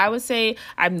vote, I would say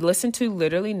I've listened to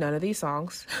literally none of these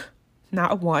songs.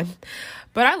 Not one.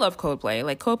 But I love Coldplay.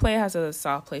 Like, Coldplay has a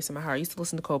soft place in my heart. I used to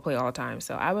listen to Coldplay all the time,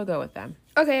 so I would go with them.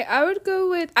 Okay, I would go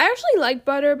with... I actually like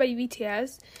Butter by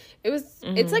BTS.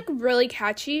 It's, like, really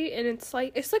catchy, and it's,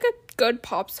 like a good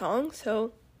pop song,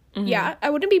 so... Yeah, I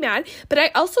wouldn't be mad. But I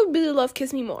also really love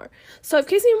Kiss Me More. So if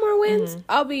Kiss Me More wins,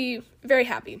 I'll be very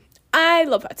happy. I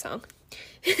love that song.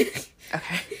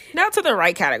 Okay. Now to the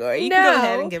right category. You can go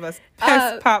ahead and give us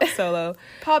Best Pop Solo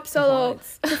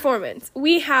Performance.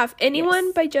 We have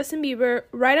Anyone by Justin Bieber,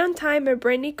 Right on Time by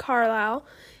Brandi Carlile,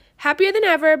 Happier Than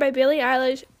Ever by Billie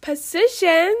Eilish,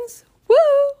 Positions, woo!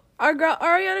 Our girl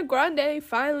Ariana Grande,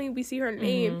 finally we see her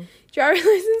name, Driver's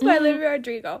License by Olivia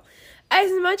Rodrigo. As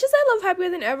much as I love Happier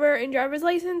Than Ever and Driver's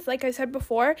License, like I said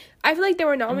before, I feel like they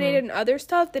were nominated in other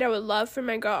stuff that I would love for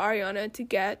my girl Ariana to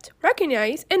get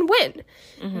recognized and win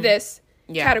this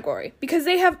category. Because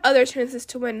they have other chances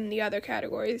to win in the other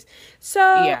categories. So,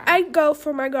 I go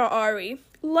for my girl Ari.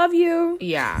 Love you.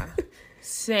 Yeah.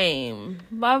 Same.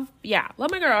 Love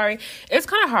my girl Ari. It's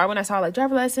kind of hard when I saw, like,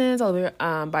 Driver's License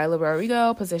by Olivia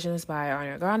Rodrigo, Positions by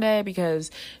Ariana Grande,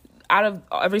 because... out of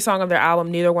every song of their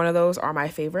album, neither one of those are my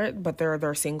favorite, but they're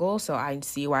their singles, so I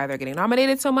see why they're getting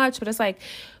nominated so much. But it's like,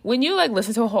 when you, like,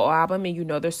 listen to a whole album and you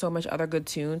know there's so much other good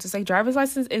tunes, it's like Driver's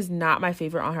License is not my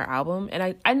favorite on her album,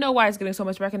 and I know why it's getting so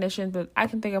much recognition, but I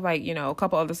can think of, like, you know, a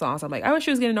couple other songs I'm like, I wish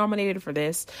she was getting nominated for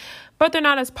this, but they're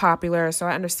not as popular, so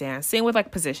I understand. Same with,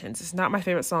 like, Positions. It's not my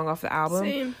favorite song off the album.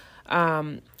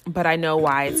 Same. But I know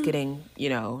why it's getting, you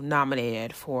know,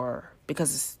 nominated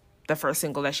because it's the first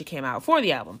single that she came out for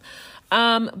the album.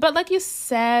 But like you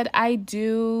said, I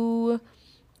do,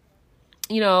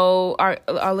 you know,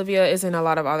 Olivia is in a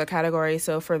lot of other categories.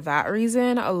 So for that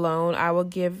reason alone, I will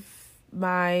give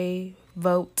my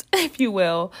vote, if you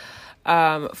will,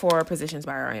 for Positions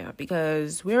by Ariana,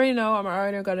 because we already know I'm an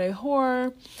Ariana Grande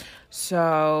whore.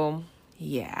 So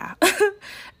yeah.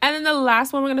 And then the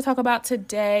last one we're going to talk about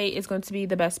today is going to be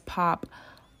the Best Pop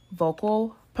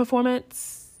Vocal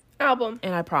Performance. Album.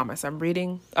 And I promise I'm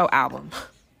reading... Oh, album.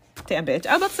 Damn, bitch.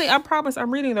 I was about to say, I promise I'm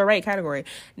reading the right category.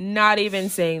 Not even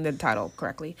saying the title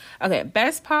correctly. Okay,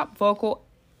 Best Pop Vocal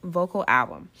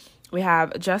Album. We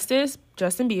have Justice,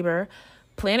 Justin Bieber,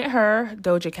 Planet Her,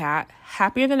 Doja Cat,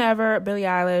 Happier Than Ever, Billie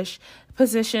Eilish,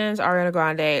 Positions, Ariana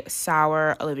Grande,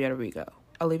 Sour,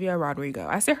 Olivia Rodrigo.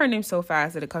 I say her name so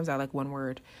fast that it comes out like one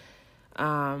word.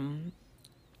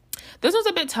 This was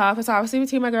a bit tough. It's obviously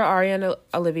between my girl Ari and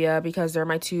Olivia, because they're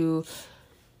my two...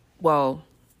 Well,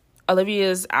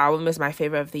 Olivia's album is my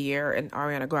favorite of the year, and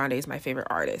Ariana Grande is my favorite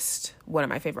artist. One of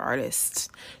my favorite artists.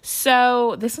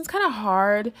 So this one's kind of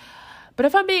hard. But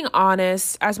if I'm being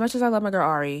honest, as much as I love my girl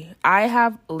Ari, I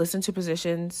have listened to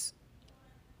Positions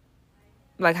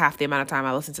like half the amount of time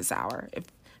I listen to Sour.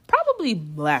 Probably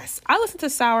less. I listen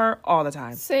to Sour all the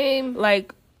time. Same.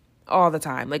 Like... all the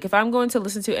time. Like, if I'm going to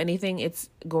listen to anything, it's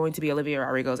going to be Olivia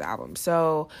Rodrigo's album.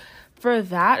 So for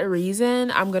that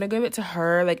reason, I'm gonna give it to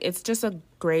her. Like, it's just a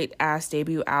great ass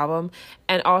debut album.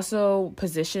 And also,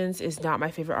 Positions is not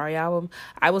my favorite Ari album.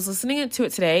 I was listening to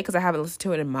it today because I haven't listened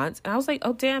to it in months, and I was like,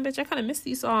 oh damn, bitch, I kind of miss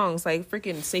these songs, like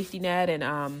freaking Safety Net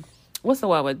and what's the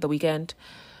one with The Weeknd?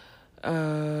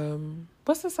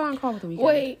 What's the song called with The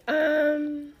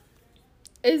Weeknd?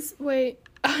 Wait.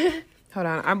 Hold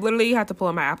on. I'm literally have to pull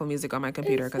up my Apple Music on my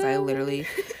computer because I literally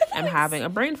am having a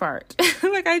brain fart.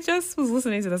 Like, I just was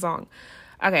listening to the song.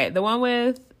 Okay, the one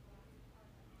with...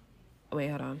 Wait,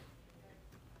 hold on.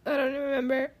 I don't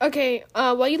remember. Okay,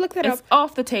 while you look that it's up...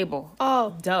 Off the Table.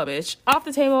 Oh. Duh, bitch. Off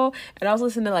the Table. And I was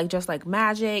listening to, like, Just Like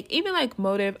Magic. Even, like,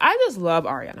 Motive. I just love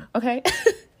Ariana, okay?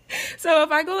 So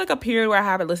if I go, like, a period where I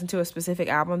haven't listened to a specific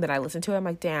album that I listen to, I'm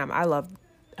like, damn, I love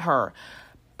her.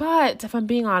 But if I'm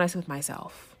being honest with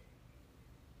myself...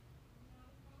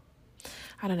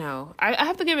 I don't know. I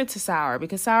have to give it to Sour,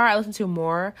 because Sour I listened to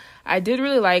more. I did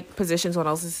really like Positions when I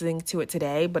was listening to it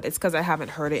today, but it's because I haven't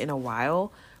heard it in a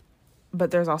while. But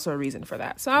there's also a reason for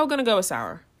that. So I'm going to go with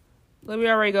Sour. Let me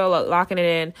already go locking it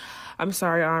in. I'm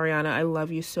sorry, Ariana. I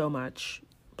love you so much.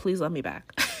 Please love me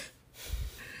back.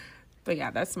 But yeah,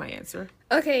 that's my answer.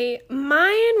 Okay,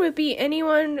 mine would be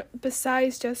anyone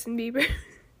besides Justin Bieber.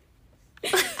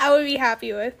 I would be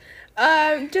happy with.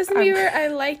 Justin Bieber, I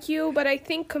like you, but I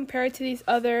think compared to these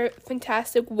other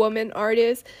fantastic woman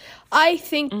artists, I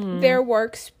think their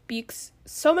work speaks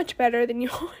so much better than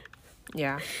yours.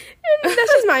 Yeah. And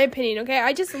that's just my opinion, okay?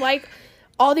 I just like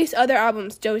all these other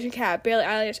albums, Doja Cat, Billie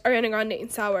Eilish, Ariana Grande,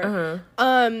 and Sour.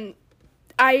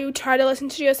 I tried to listen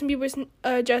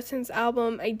to Justin's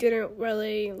album. I didn't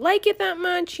really like it that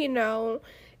much, you know.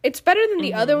 It's better than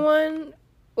the other one.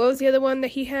 What was the other one that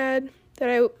he had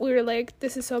that we were like,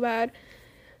 this is so bad?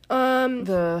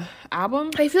 The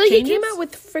album? I feel like he came out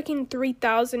with freaking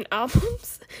 3,000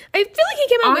 albums. I feel like he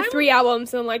came out with 3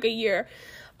 albums in like a year.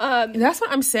 That's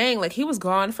what I'm saying. Like, he was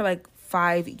gone for like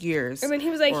 5 years. And then he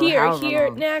was like,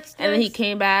 here, next. And then he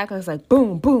came back and was like,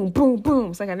 boom, boom, boom,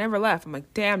 boom. It's like, I never left. I'm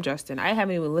like, damn, Justin, I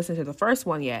haven't even listened to the first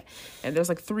one yet. And there's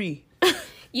like 3.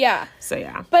 Yeah. So,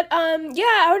 yeah. But, yeah,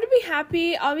 I would be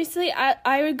happy. Obviously,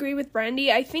 I agree with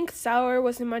Brandy. I think Sour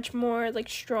was a much more, like,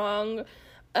 strong,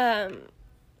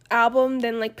 album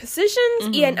than like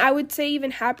Positions, and I would say even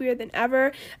Happier Than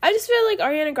Ever. I just feel like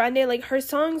Ariana Grande, like, her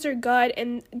songs are good,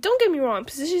 and don't get me wrong,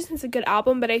 Positions is a good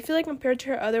album, but I feel like compared to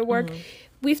her other work,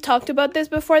 we've talked about this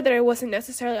before, that it wasn't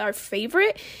necessarily our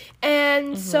favorite,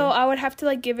 and so I would have to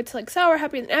like give it to like Sour,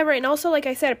 Happier Than Ever, and also like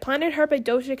I said, Planet Her by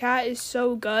Doja Cat is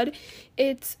so good.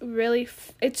 It's really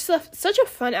such a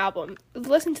fun album.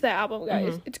 Listen to that album,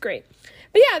 guys. It's great.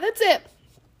 But yeah, that's it.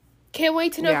 Can't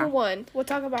wait to know who won. We'll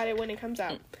talk about it when it comes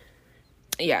out.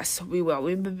 Yes, we will.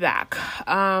 We'll be back.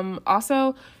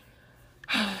 Also,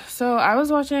 so I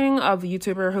was watching a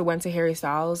YouTuber who went to Harry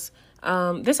Styles.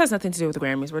 This has nothing to do with the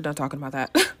Grammys. We're done talking about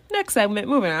that. Next segment,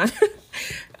 moving on.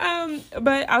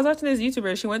 But I was watching this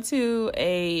YouTuber. She went to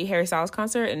a Harry Styles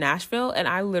concert in Nashville, and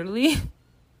I literally,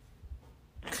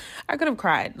 I could have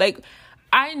cried. Like,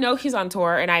 I know he's on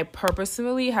tour, and I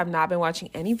purposefully have not been watching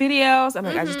any videos. I'm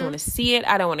like, I just don't want to see it.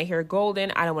 I don't want to hear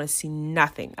Golden. I don't want to see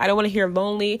nothing. I don't want to hear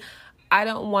Lonely. I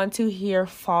don't want to hear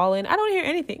Fallen. I don't want to hear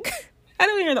anything. I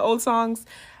don't want to hear the old songs.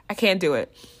 I can't do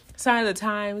it. Sign of the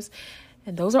Times.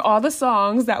 And those are all the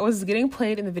songs that was getting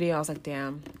played in the video. I was like,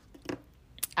 damn,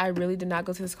 I really did not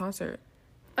go to this concert.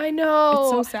 I know.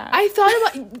 It's so sad. I thought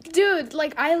about, dude,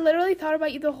 like, I literally thought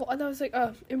about you the whole, and I was like,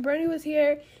 oh, if Bernie was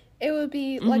here, it would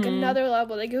be, like, another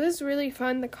level. Like, it was really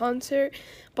fun, the concert.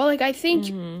 But, like, I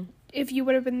think if you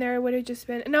would have been there, it would have just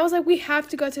been, and I was like, we have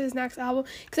to go to his next album.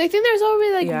 Because I think there's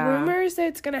already, like, rumors that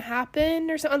it's going to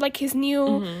happen or something. Like, his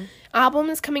new album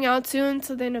is coming out soon.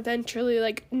 So then eventually,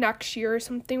 like, next year or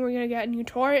something, we're going to get a new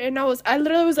tour. And I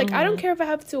literally was like, I don't care if I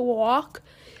have to walk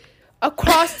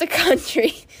across the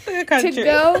country to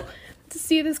go to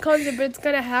see this concert, but it's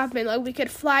gonna happen. Like, we could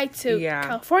fly to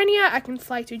California, I can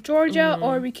fly to Georgia,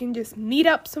 or we can just meet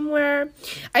up somewhere.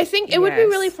 I think it would be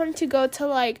really fun to go to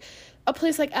like a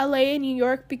place like LA and New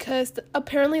York, because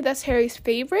apparently that's Harry's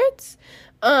favorites.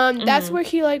 That's where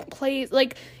he like plays.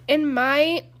 Like, in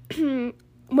my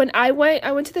when I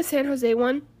went to the San Jose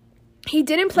one. He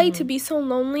didn't play To Be So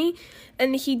Lonely,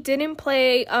 and he didn't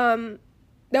play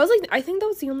that was like, I think that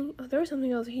was the only, there was something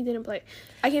else he didn't play.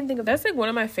 I can't think of That's like one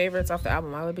of my favorites off the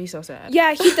album. I would be so sad.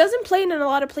 Yeah, he doesn't play it in a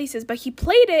lot of places, but he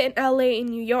played it in LA and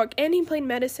New York, and he played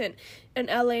Medicine in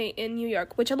LA and New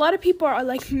York, which a lot of people are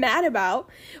like mad about,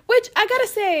 which I gotta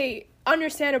say,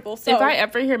 understandable. So if I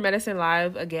ever hear Medicine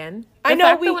live again, I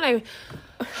know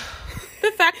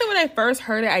the fact that when I first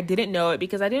heard it, I didn't know it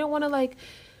because I didn't want to like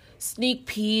sneak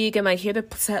peek and like hear the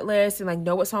set list and like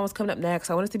know what song was coming up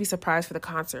next. I wanted to be surprised for the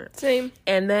concert. Same.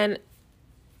 And then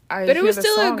but it was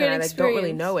still a good experience. I don't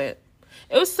really know it.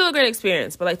 It was still a great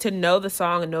experience, but like to know the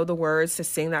song and know the words to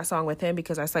sing that song with him,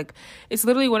 because I was like, it's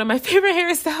literally one of my favorite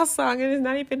Harry Styles songs, and it's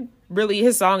not even really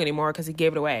his song anymore because he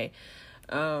gave it away.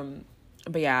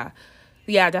 But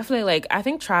yeah, definitely, like, I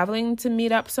think traveling to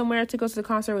meet up somewhere to go to the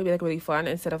concert would be, like, really fun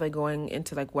instead of, like, going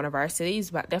into, like, one of our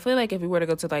cities. But definitely, like, if we were to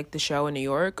go to, like, the show in New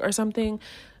York or something,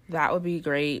 that would be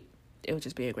great. It would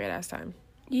just be a great-ass time.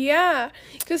 Yeah,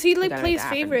 because he, like, plays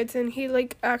favorites, and he,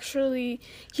 like, actually,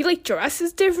 he, like,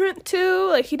 dresses different, too.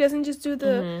 Like, he doesn't just do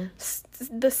the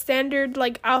standard,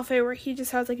 like, outfit where he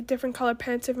just has, like, different color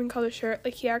pants, different color shirt.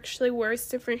 Like, he actually wears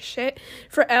different shit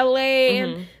for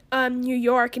LA and New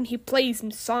York, and he plays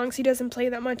some songs he doesn't play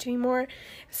that much anymore.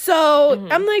 So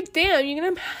I'm like, damn, you're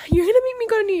gonna make me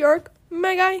go to New York,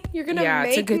 my guy? You're gonna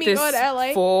make me go to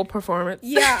LA? Full performance.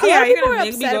 Yeah, you're gonna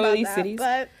make me go to these cities.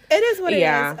 But it is what it is.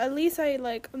 At least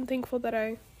I'm thankful that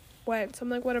I went. So I'm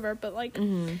like, whatever. But like,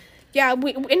 yeah,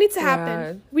 it needs to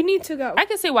happen. We need to go. I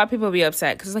can see why people be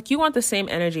upset, because like you want the same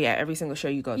energy at every single show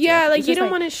you go to. Yeah, like you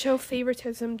don't want to show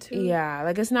favoritism too. Yeah,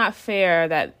 like it's not fair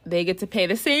that they get to pay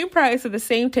the same price of the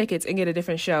same tickets and get a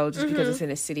different show just because it's in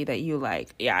a city that you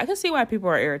like. Yeah, I can see why people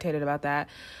are irritated about that.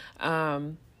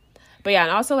 But yeah,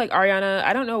 and also like Ariana,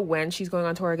 I don't know when she's going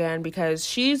on tour again, because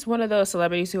she's one of those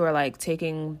celebrities who are like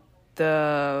taking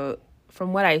from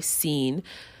what I've seen,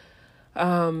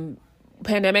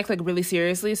 pandemic like really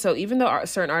seriously. So even though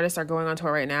certain artists are going on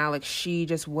tour right now, like she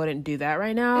just wouldn't do that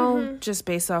right now, just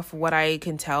based off what I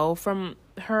can tell from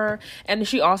her. And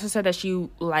she also said that she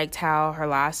liked how her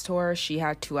last tour she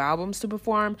had 2 albums to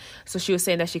perform, so she was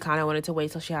saying that she kind of wanted to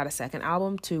wait till she had a second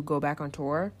album to go back on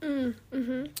tour,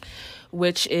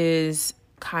 which is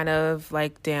kind of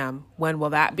like, damn, when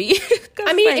will that be?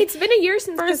 I mean, like, it's been a year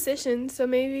since Position, so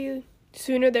maybe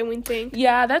sooner than we think.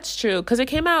 Yeah, that's true, because it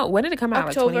came out, when did it come out?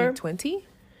 October. Like 2020?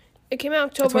 It came out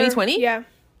October 2020. Yeah.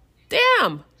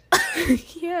 Damn.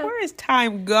 Yeah, where is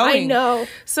time going? I know.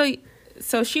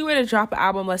 So she were to drop an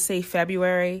album, let's say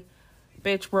February,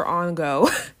 bitch, we're on go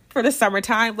for the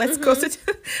summertime. Let's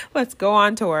go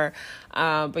on tour.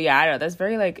 But yeah, I don't know. That's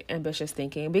very like ambitious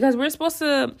thinking, because we're supposed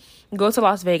to go to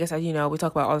Las Vegas, as you know, we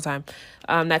talk about all the time,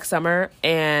 next summer.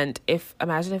 And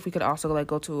imagine if we could also like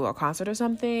go to a concert or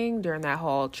something during that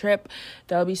whole trip.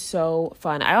 That would be so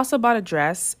fun. I also bought a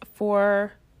dress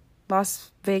for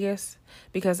Las Vegas,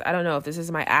 because I don't know if this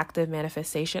is my active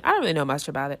manifestation. I don't really know much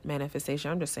about it, manifestation.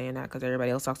 I'm just saying that because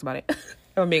everybody else talks about it. If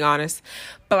I'm being honest.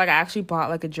 But like, I actually bought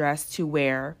like a dress to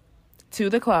wear to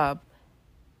the club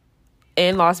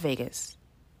in Las Vegas.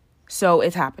 So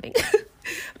it's happening.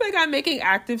 Like, I'm making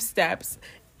active steps.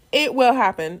 It will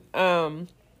happen.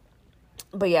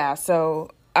 But yeah,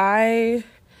 so I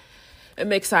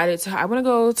am excited I want to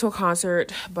go to a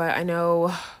concert, but I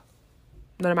know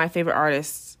none of my favorite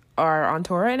artists are on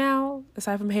tour right now,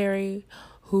 aside from Harry,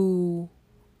 who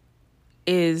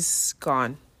is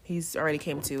gone. He's already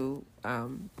came to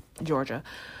Georgia.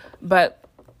 But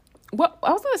what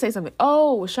I was gonna say something.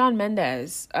 Oh, Shawn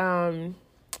Mendes.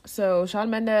 So Shawn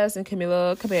Mendes and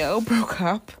Camila Cabello broke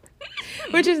up,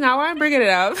 which is not why I'm bringing it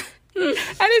up, and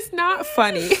it's not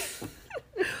funny.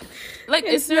 Like,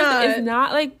 it's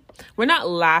not like, we're not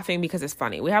laughing because it's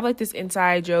funny. We have like this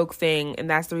inside joke thing, and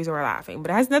that's the reason we're laughing. But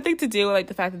it has nothing to do with like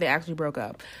the fact that they actually broke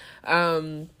up.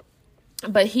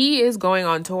 But he is going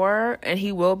on tour, and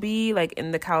he will be like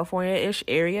in the California-ish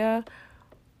area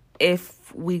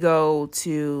if we go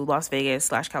to Las Vegas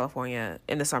 / California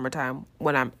in the summertime,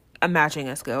 when I'm imagining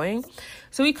us going.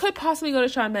 So we could possibly go to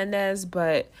Shawn Mendes,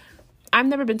 but I've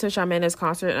never been to a Shawn Mendes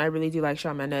concert, and I really do like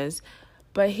Shawn Mendes.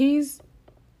 But he's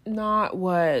not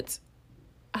what...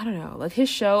 I don't know, like his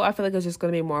show, I feel like it's just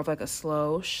gonna be more of like a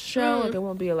slow show. Like, it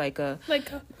won't be like a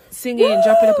singing and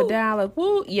jumping up and down, like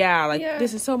woo,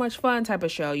 this is so much fun type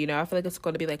of show, you know. I feel like it's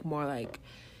gonna be like more like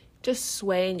just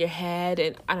swaying your head,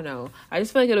 and I don't know, I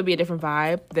just feel like it'll be a different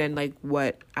vibe than like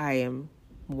what I am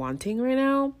wanting right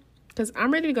now, because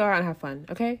I'm ready to go out and have fun.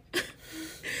 Okay.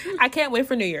 I can't wait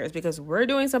for New Year's, because we're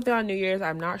doing something on New Year's.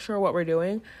 I'm not sure what we're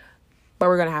doing, but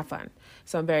we're gonna have fun,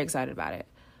 so I'm very excited about it.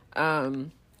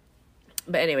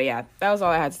 But anyway, yeah, that was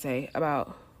all I had to say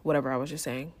about whatever I was just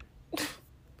saying.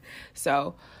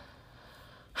 So,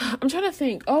 I'm trying to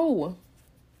think. Oh,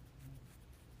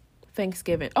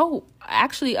 Thanksgiving. Oh,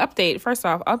 actually, update. First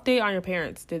off, update on your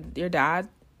parents. Did your dad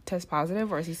test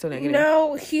positive, or is he still negative?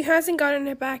 No, he hasn't gotten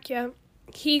it back yet.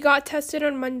 He got tested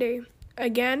on Monday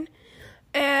again,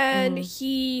 and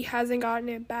he hasn't gotten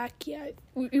it back yet.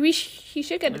 He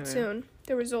should get it soon,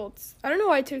 the results. I don't know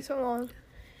why it took so long.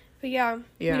 But yeah,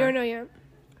 we don't know yet.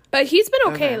 But he's been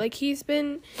okay. Like,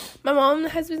 my mom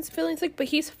has been feeling sick, but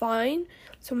he's fine.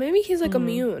 So maybe he's, like,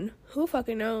 immune. Who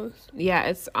fucking knows? Yeah,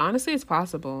 it's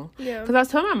possible. Yeah. Because I was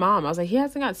telling my mom, I was like, he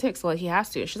hasn't got sick, so, like, he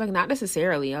has to. She's like, not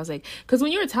necessarily. I was like, because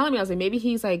when you were telling me, I was like, maybe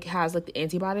he's, like, has, like, the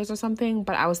antibodies or something.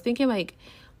 But I was thinking, like,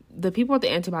 the people with the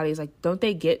antibodies, like,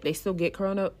 they still get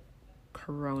corona?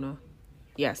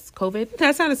 Yes, COVID.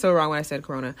 That sounded so wrong when I said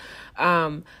corona.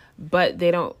 But they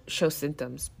don't show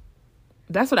symptoms.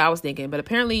 That's what I was thinking, but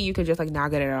apparently you could just like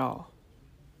not get it at all.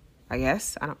 I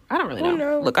guess I don't really know.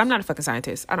 Knows? Look, I'm not a fucking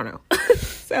scientist. I don't know.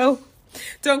 So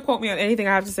don't quote me on anything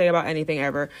I have to say about anything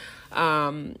ever.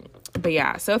 But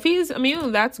yeah, so if he's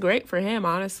immune, that's great for him,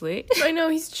 honestly. I know,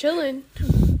 he's chilling.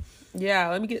 Yeah,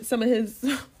 let me get some of his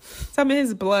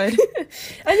blood.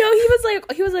 I know,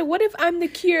 he was like, what if I'm the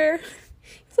cure?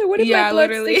 He's like, what if my blood's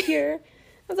literally the cure? I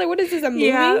was like, what is this, a movie?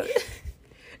 Yeah.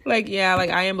 Like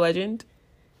I Am Legend.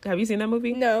 Have you seen that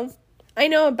movie? No. I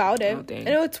know about it. Oh, dang.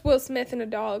 I know it's Will Smith and a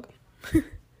dog.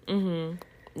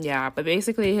 Yeah, but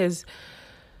basically was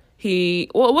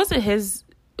it his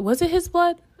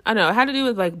blood? I don't know. It had to do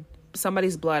with like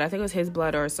somebody's blood. I think it was his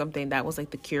blood or something that was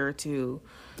like the cure to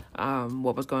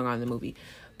what was going on in the movie.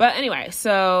 But anyway,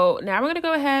 so now we're going to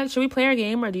go ahead. Should we play our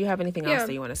game, or do you have anything else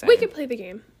that you want to say? We can play the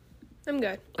game. I'm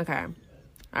good. Okay. All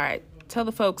right. tell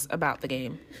the folks about the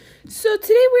game. So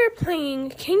today we're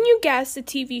playing Can You Guess the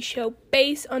TV Show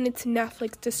based on its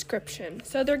Netflix description.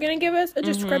 So they're going to give us a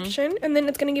description, and then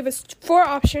it's going to give us 4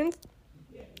 options,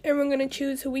 and we're going to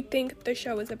choose who we think the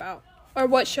show is about, or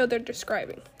what show they're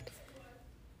describing.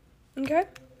 Okay?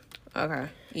 Okay.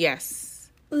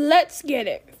 Yes. Let's get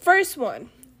it. First one.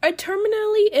 A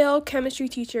terminally ill chemistry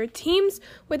teacher teams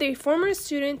with a former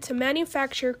student to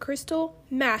manufacture crystal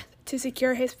meth to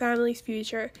secure his family's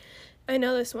future. I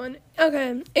know this one.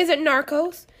 Okay. Is it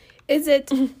Narcos? Is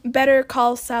it Better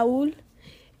Call Saul?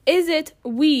 Is it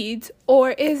Weeds?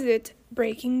 Or is it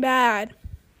Breaking Bad?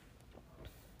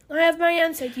 I have my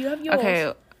answer. Do you have yours?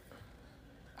 Okay.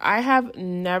 I have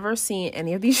never seen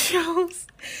any of these shows.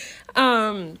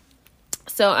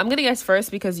 So I'm going to guess first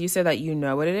because you said that you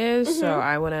know what it is. So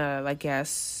I want to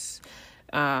guess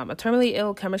a terminally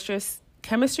ill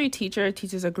chemistry teacher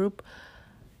teaches a group.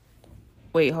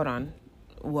 Wait, hold on.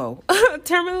 Whoa. A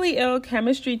terminally ill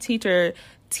chemistry teacher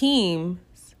teams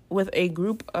with a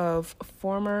group of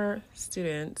former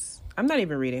students. I'm not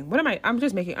even reading. What am I? I'm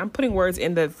putting words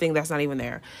in the thing that's not even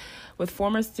there. With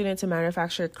former students to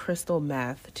manufacture crystal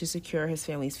meth to secure his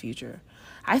family's future.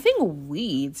 I think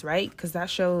Weeds, right? Because that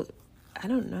show, I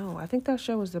don't know. I think that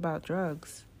show was about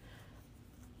drugs.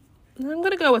 I'm going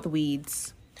to go with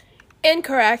Weeds.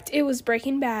 Incorrect. It was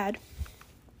Breaking Bad.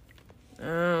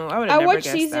 Oh, I would have never watched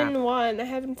guessed season 1. I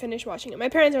haven't finished watching it. My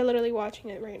parents are literally watching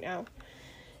it right now.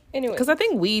 Anyway. Because I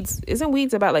think isn't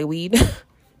Weeds about weed?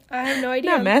 I have no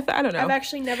idea. Not meth? I don't know. I've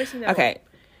actually never seen that one.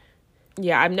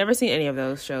 Yeah, I've never seen any of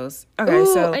those shows. Okay,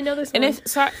 Ooh, so I know this one.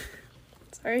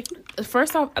 Sorry.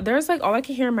 First off, there's all I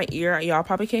can hear in my ear, y'all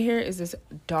probably can't hear, is this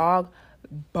dog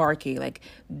barking.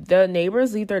 The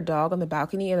neighbors leave their dog on the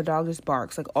balcony and the dog just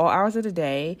barks all hours of the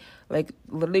day.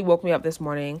 Literally woke me up this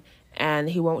morning and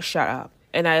he won't shut up.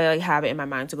 And I have it in my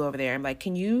mind to go over there. I'm like,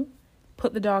 can you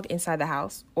put the dog inside the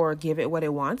house or give it what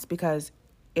it wants, because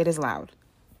it is loud.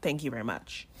 Thank you very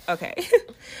much. Okay.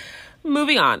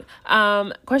 Moving on.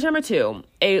 Question number 2.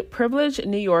 A privileged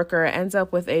New Yorker ends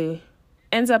up in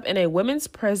a women's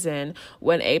prison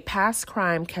when a past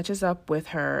crime catches up with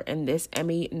her in this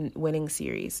Emmy-winning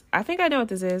series. I think I know what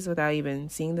this is without even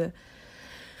seeing the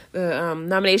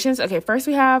nominations. Okay, first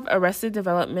we have Arrested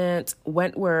Development,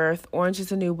 Wentworth, Orange is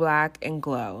the New Black, and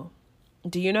Glow.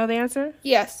 Do you know the answer?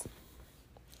 Yes.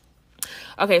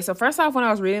 Okay, so first off, when I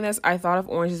was reading this, I thought of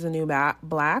Orange is the New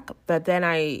Black, but then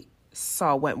I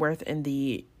saw Wentworth in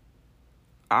the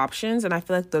options, and I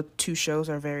feel like the two shows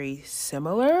are very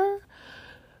similar.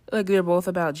 They're both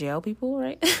about jail people,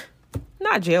 right?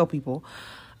 Not jail people.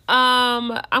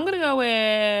 I'm gonna go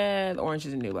with Orange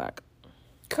is the New Black.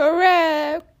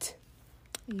 Correct.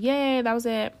 Yay, that was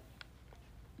it.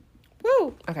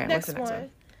 Woo. Okay, next what's the next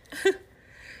one?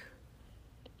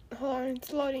 Hold on,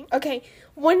 it's loading. Okay.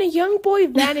 When a young boy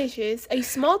vanishes, a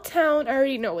small town, I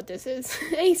already know what this is.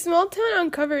 A small town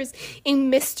uncovers a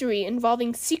mystery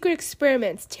involving secret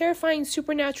experiments, terrifying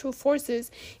supernatural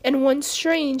forces, and one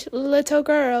strange little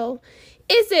girl.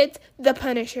 Is it The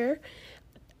Punisher,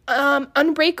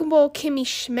 Unbreakable Kimmy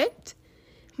Schmidt,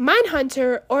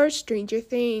 Mindhunter, or Stranger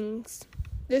Things?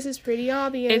 This is pretty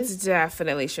obvious. It's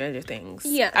definitely Stranger Things.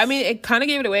 Yes. I mean, it kind of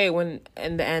gave it away when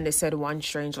in the end it said one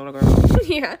strange little girl.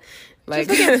 Yeah.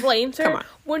 Just it flames her. Come on.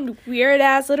 One weird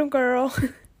ass little girl.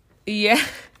 Yeah.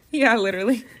 Yeah,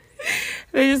 literally.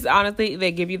 They just honestly,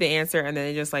 they give you the answer and then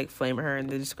they just flame her in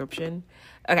the description.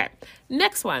 Okay,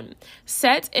 next one.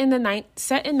 Set in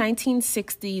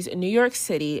 1960s New York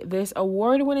City, this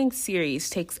award-winning series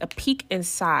takes a peek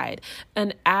inside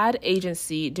an ad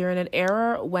agency during an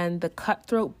era when the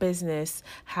cutthroat business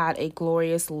had a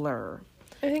glorious lure.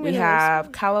 We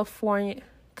have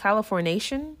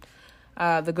Californication,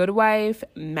 The Good Wife,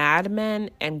 Mad Men,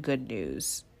 and Good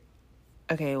News.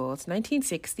 Okay, well, it's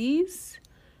 1960s.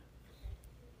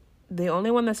 The only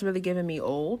one that's really giving me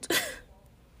old...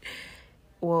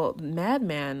 Well, Mad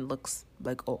Men looks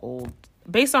old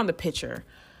based on the picture.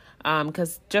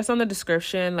 Because just on the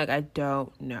description, I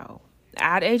don't know.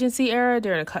 Ad agency era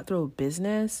during a cutthroat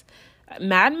business.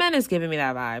 Mad Men is giving me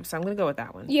that vibe, so I'm going to go with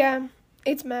that one. Yeah,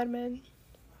 it's Mad Men.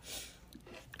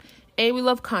 We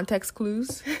love context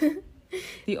clues.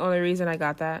 The only reason I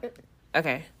got that.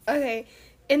 Okay.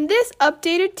 In this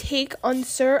updated take on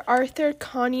Sir Arthur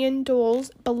Conan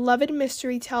Doyle's beloved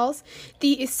mystery tales,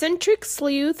 the eccentric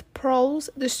sleuth prowls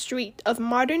the street of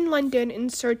modern London in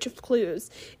search of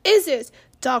clues. Is it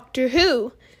Doctor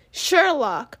Who,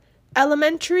 Sherlock,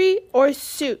 Elementary, or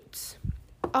Suits?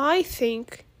 I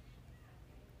think...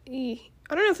 I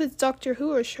don't know if it's Doctor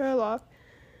Who or Sherlock.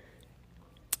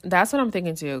 That's what I'm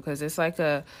thinking too, because it's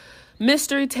a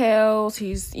mystery tales.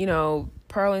 He's,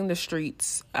 prowling the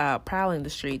streets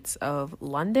of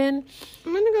London.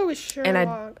 I'm gonna go with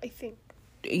Sherlock, I think.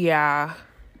 Yeah.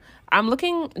 I'm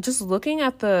looking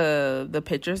at the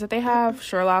pictures that they have.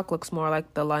 Sherlock looks more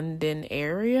like the London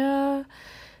area.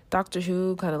 Doctor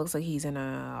Who kind of looks like he's in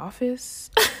an office.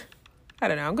 I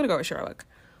don't know. I'm gonna go with Sherlock.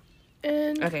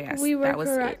 And okay, yes, we were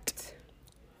correct.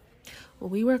 Well,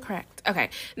 we were correct. Okay,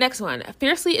 next one.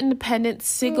 Fiercely independent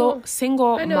single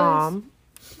mom.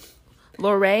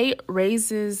 Lorraine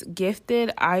raises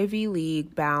gifted Ivy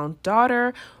League bound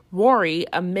daughter Rory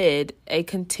amid a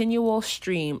continual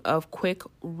stream of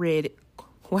quick-witted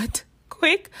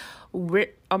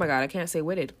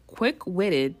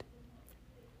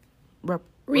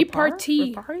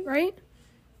repartee, right?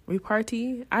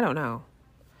 Repartee? I don't know.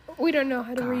 We don't know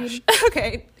how to read.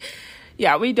 Okay.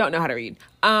 Yeah, we don't know how to read.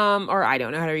 Or I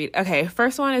don't know how to read. Okay,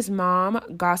 first one is Mom,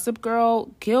 Gossip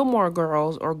Girl, Gilmore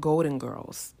Girls, or Golden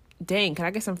Girls. Dang, can I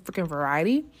get some freaking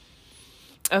variety?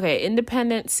 Okay,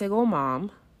 independent single mom.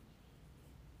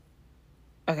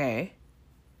 Okay.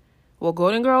 Well,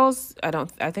 Golden Girls,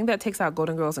 I think that takes out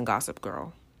Golden Girls and Gossip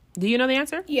Girl. Do you know the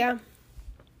answer? Yeah.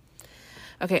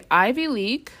 Okay, Ivy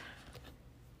League.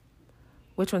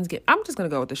 Which one's I'm just going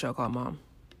to go with the show called Mom.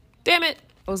 Damn it.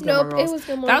 It was Gilmore Girls. It was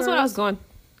Gilmore Girls. That's what I was going.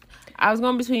 I was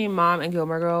going between Mom and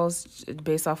Gilmore Girls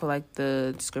based off of like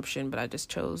the description, but I just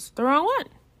chose the wrong one.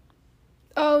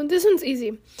 Oh, this one's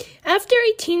easy. After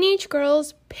a teenage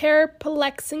girl's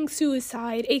perplexing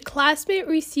suicide, a classmate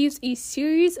receives a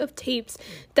series of tapes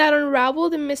that unravel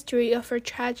the mystery of her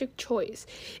tragic choice.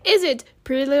 Is it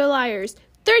Pretty Little Liars,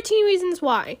 13 Reasons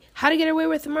Why, How to Get Away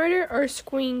with Murder, or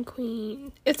Scream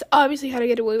Queen? It's obviously How to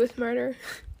Get Away with Murder.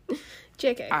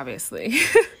 JK. Obviously.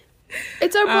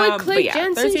 It's our boy Clay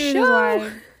Jensen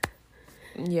show.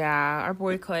 Yeah, our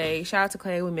boy Clay. Shout out to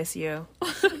Clay. We miss you.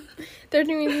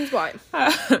 13 Reasons Why. Do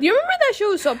you remember that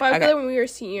show was so popular when we were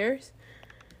seniors?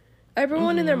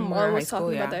 Everyone and their mom was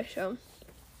talking about that show.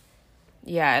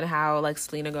 Yeah, and how like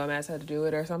Selena Gomez had to do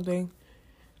it or something.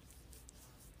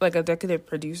 Like a executive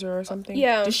producer or something.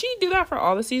 Yeah. Did she do that for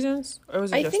all the seasons? Or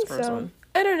was it just the first one?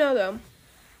 I don't know though.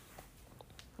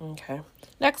 Okay.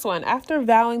 Next one. After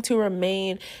vowing to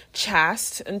remain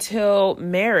chaste until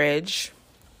marriage,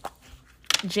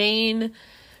 Jane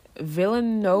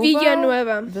Villanueva,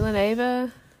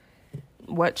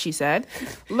 what she said,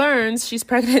 learns she's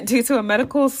pregnant due to a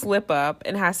medical slip-up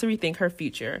and has to rethink her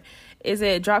future. Is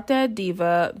it Drop Dead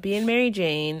Diva, Being Mary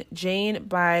Jane, Jane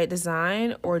by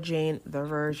Design, or Jane the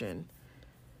Virgin?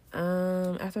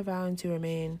 After vowing to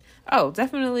remain... Oh,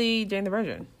 definitely Jane the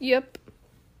Virgin. Yep.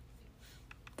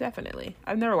 Definitely.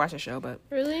 I've never watched the show, but...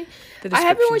 Really? I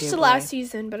haven't watched the last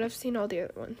season, but I've seen all the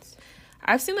other ones.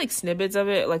 I've seen, like, snippets of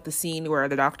it, like, the scene where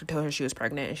the doctor told her she was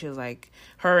pregnant, and she was, like,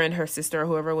 her and her sister, or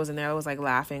whoever was in there, was, like,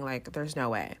 laughing, like, there's no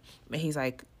way. And he's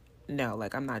like, no,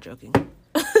 like, I'm not joking.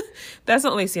 That's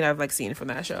the only scene I've, like, seen from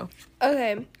that show.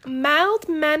 Okay.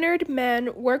 Mild-mannered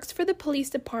man works for the police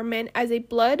department as a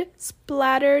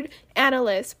blood-splattered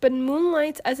analyst, but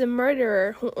moonlights as a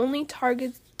murderer who only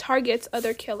targets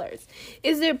other killers.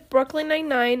 Is it Brooklyn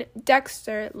Nine-Nine,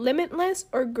 Dexter, Limitless,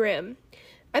 or Grimm?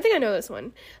 I think I know this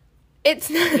one. It's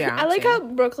not. Yeah, I like how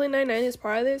Brooklyn Nine-Nine is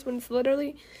part of this when it's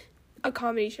literally a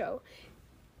comedy show.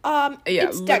 Yeah,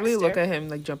 it's literally Dexter. Look at him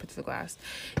like jump into the glass.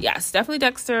 Yes, definitely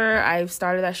Dexter. I've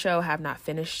started that show, have not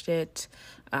finished it.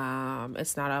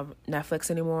 It's not on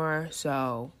Netflix anymore,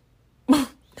 so now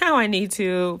I need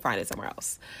to find it somewhere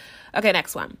else. Okay,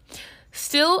 next one.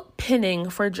 Still pinning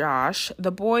for Josh,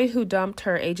 the boy who dumped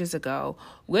her ages ago.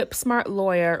 Whip-smart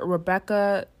lawyer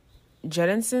Rebecca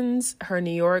jettisons her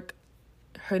New York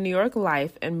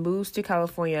life and moves to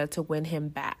California to win him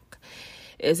back.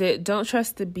 Is it Don't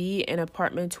Trust the Bee in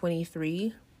Apartment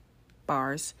 23?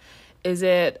 Bars. Is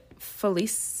it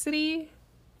Felicity?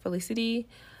 Lady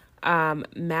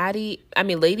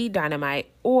Dynamite,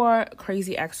 or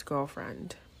Crazy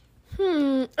Ex-Girlfriend?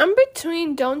 I'm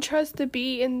between Don't Trust the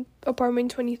Bee in Apartment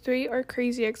 23 or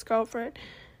Crazy Ex-Girlfriend.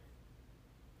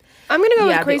 I'm gonna go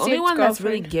with Crazy Ex-Girlfriend. The only one that's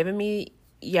really given me...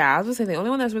 Yeah, I was gonna say the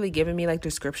only one that's really given me, like,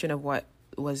 description of what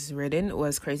was written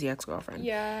was Crazy Ex-Girlfriend.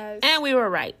 Yes. And we were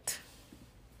right.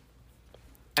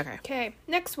 Okay,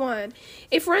 next one.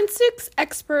 A forensics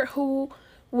expert who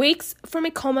wakes from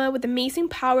a coma with amazing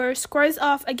power squares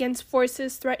off against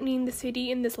forces threatening the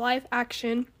city in this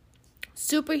live-action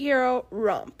superhero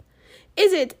romp.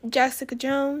 Is it Jessica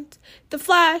Jones, The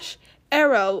Flash,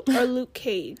 Arrow, or Luke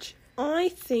Cage? I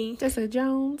think... Jessica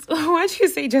Jones? Why'd you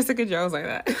say Jessica Jones like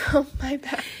that? Oh, my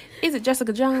bad. Is it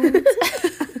Jessica Jones?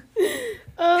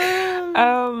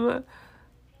 I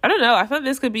don't know. I feel like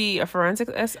this could be a forensic...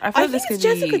 I feel like this could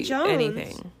Jessica be Jones.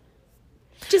 anything.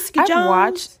 Jessica Jones. I've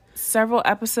watched several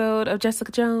episodes of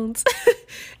Jessica Jones,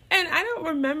 and I don't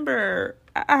remember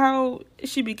how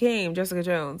she became Jessica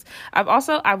Jones. I've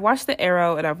watched The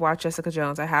Arrow and I've watched Jessica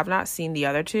Jones. I have not seen the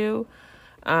other two.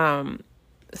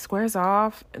 Squares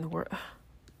Off and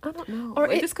I don't know. Or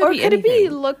could it be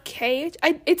Luke Cage?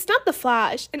 It's not The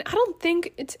Flash, and I don't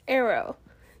think it's Arrow.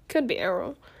 Could be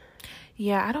Arrow.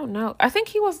 Yeah, I don't know. I think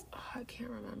he was. I can't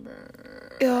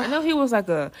remember. I know he was like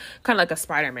a kind of like a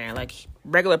Spider-Man, like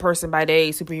regular person by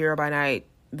day, superhero by night,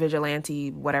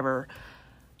 vigilante, whatever.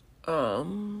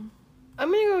 I'm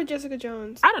gonna go with Jessica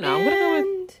Jones. I don't know. I'm gonna go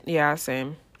with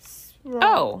same. Wrong.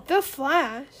 Oh, The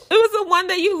Flash. It was the one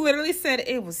that you literally said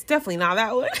it was definitely not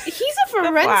that one. He's a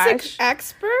forensic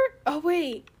expert. Oh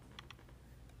wait.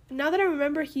 Now that I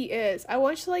remember, he is. I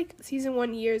watched like season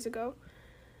 1 years ago.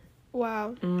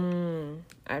 Wow.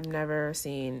 I've never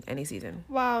seen any season.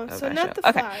 Wow. So not The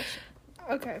Flash.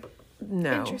 Okay.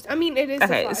 No. Interesting. I mean, it is.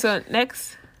 Okay. The Flash. So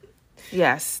next,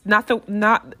 yes, not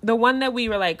the one that we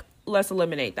were like, let's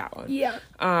eliminate that one. Yeah.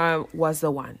 Was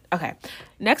the one. Okay.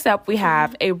 Next up, we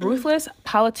have a ruthless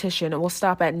politician will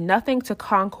stop at nothing to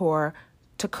conquer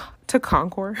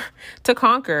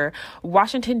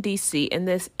Washington, D.C. in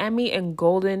this Emmy and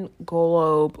Golden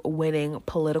Globe winning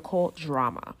political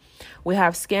drama. We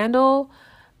have Scandal,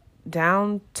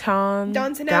 Downton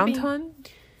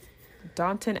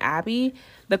Abbey,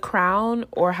 The Crown,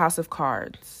 or House of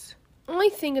Cards. I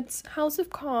think it's House of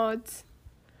Cards.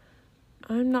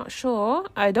 I'm not sure.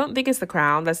 I don't think it's The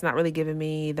Crown. That's not really giving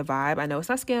me the vibe. I know it's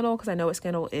not Scandal because I know what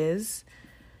Scandal is.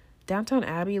 Downton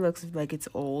Abbey looks like it's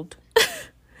old.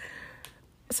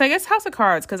 So I guess House of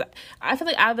Cards, because I feel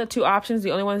like out of the two options,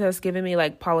 the only one that's giving me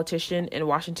like politician in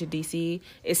Washington, D.C.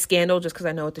 is Scandal, just because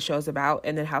I know what the show's about,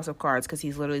 and then House of Cards because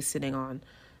he's literally sitting on,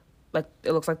 like,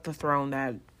 it looks like the throne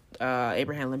that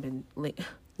Abraham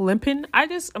Lincoln.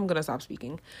 I'm gonna stop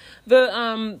speaking.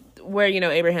 The where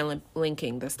Abraham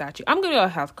Lincoln, the statue. I'm gonna go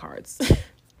House of Cards.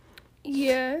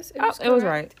 Yes, it was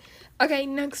right. Okay,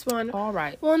 next one. All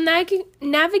right. While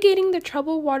navigating the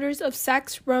troubled waters of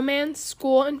sex, romance,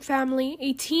 school, and family,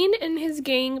 a teen and his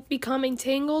gang become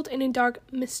entangled in a dark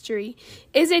mystery.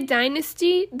 Is it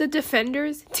Dynasty, The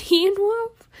Defenders, Teen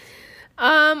Wolf,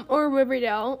 or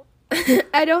Riverdale?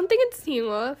 I don't think it's Teen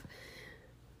Wolf.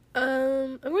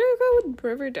 I'm gonna go with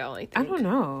Riverdale, I think. I don't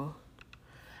know.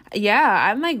 Yeah,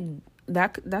 I'm like,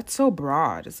 that's so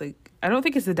broad. It's like, I don't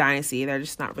think it's the Dynasty. They're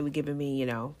just not really giving me,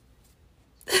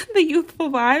 the youthful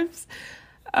vibes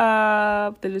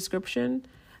of the description.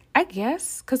 I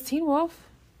guess, because Teen Wolf,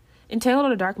 Entangled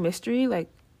in a Dark Mystery, like,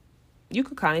 you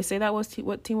could kind of say that was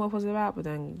what Teen Wolf was about, but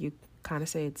then you kind of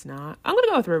say it's not. I'm going to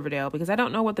go with Riverdale, because I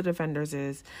don't know what The Defenders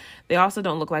is. They also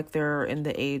don't look like they're in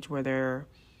the age where they're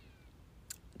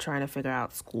trying to figure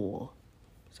out school.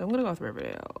 So I'm going to go with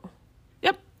Riverdale.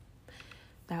 Yep.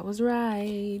 That was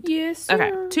right. Yes, sir.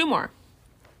 Okay, 2 more.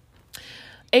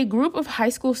 A group of high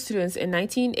school students in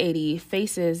 1980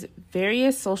 faces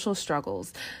various social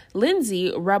struggles.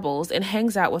 Lindsay rebels and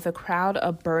hangs out with a crowd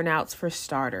of burnouts for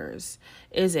starters.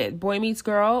 Is it Boy Meets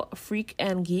Girl, Freak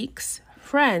and Geeks,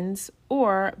 Friends,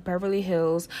 or Beverly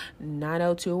Hills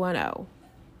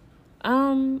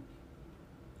 90210?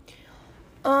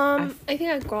 I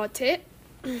think I got it.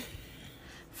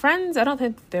 Friends, I don't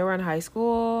think they were in high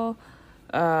school.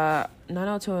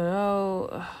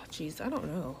 90210, jeez, I don't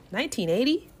know.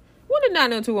 1980? When did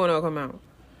 90210 come out?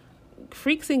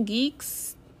 Freaks and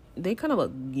Geeks, they kind of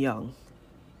look young.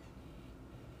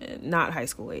 Not high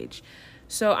school age.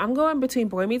 So I'm going between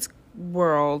Boy Meets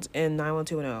World and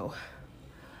 90210.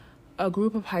 A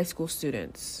group of high school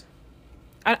students.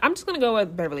 I'm just going to go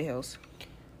with Beverly Hills.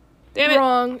 Damn it.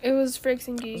 Wrong. It was Freaks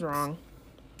and Geeks. I was wrong.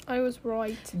 I was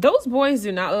right. Those boys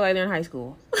do not look like they're in high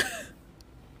school.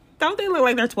 Don't they look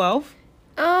like they're 12?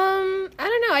 I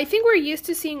don't know. I think we're used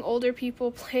to seeing older people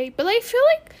play, but I feel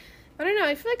like, I don't know.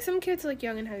 I feel like some kids look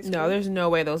young in high school. No, there's no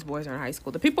way those boys are in high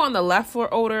school. The people on the left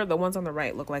were older. The ones on the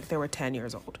right look like they were 10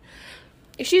 years old.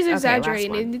 She's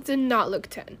exaggerating. It did not look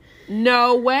 10.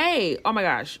 No way. Oh my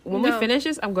gosh. When we finish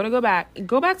this, I'm going to go back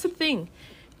to the thing.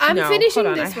 I'm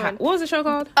finishing this one. What was the show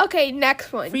called? Okay,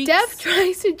 next one. Dev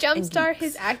tries to jumpstart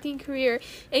his acting career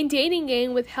and dating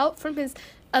game with help from his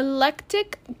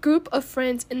eclectic group of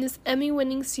friends in this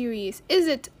Emmy-winning series. Is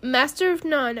it Master of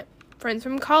None, Friends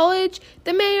from College,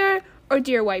 The Mayor, or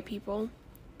Dear White People?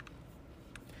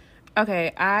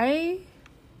 Okay, I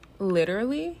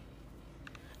literally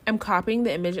am copying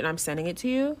the image and I'm sending it to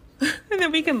you. And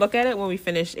then we can look at it when we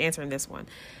finish answering this one.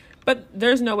 But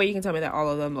there's no way you can tell me that all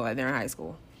of them look like they're in high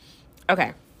school.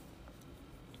 Okay.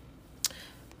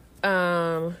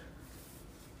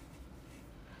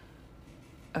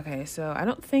 Okay, so I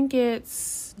don't think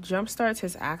it's jumpstarts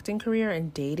his acting career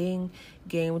and dating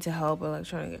game to help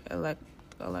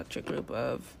electric group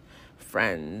of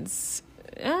friends.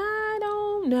 I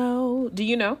don't know. Do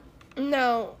you know?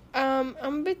 No.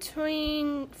 I'm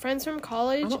between Friends from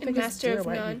College and Master of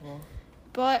None. People.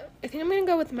 But I think I'm gonna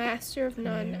go with Master of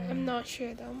None. Yeah. I'm not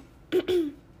sure though.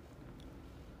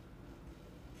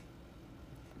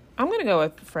 I'm gonna go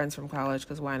with Friends from College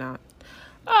because why not?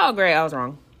 Oh, great! I was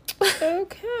wrong.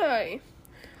 Okay.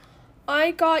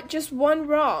 I got just one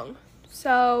wrong.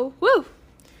 So, woo!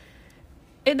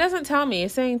 It doesn't tell me.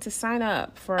 It's saying to sign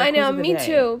up for a I know, quiz of the me day.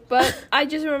 too. But I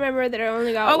just remember that I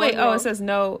only got one wrong. It says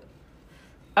no.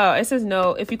 Oh, it says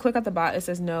no. If you click at the bot, it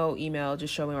says no email.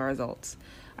 Just show me my results.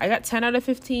 I got 10 out of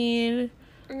 15,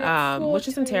 which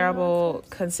isn't terrible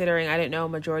considering I didn't know a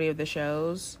majority of the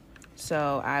shows.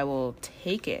 So I will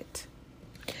take it.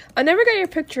 I never got your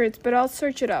pictures, but I'll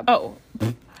search it up. Oh.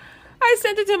 I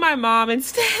sent it to my mom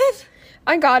instead.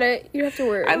 I got it. You have to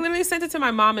worry. I literally sent it to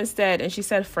my mom instead, and she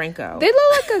said Franco. They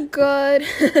look like a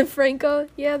good... Franco?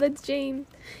 Yeah, that's James.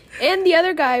 And the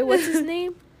other guy, what's his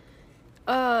name?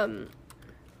 The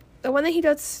one that he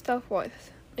does stuff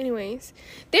with. Anyways,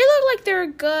 they look like they're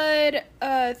good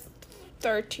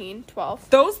 13, 12.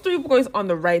 Those three boys on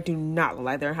the right do not look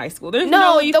like they're in high school. There's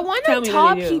no way the one on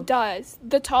top, he does.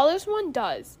 The tallest one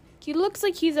does. He looks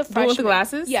like he's a freshman. The one with the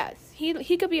glasses? Yes.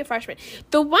 He could be a freshman.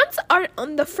 The ones are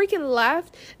on the freaking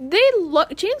left. They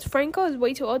look... James Franco is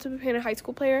way too old to be playing a high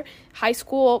school player. High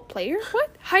school player?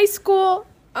 What? High school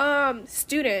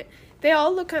student. They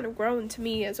all look kind of grown to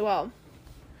me as well.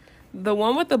 The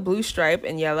one with the blue stripe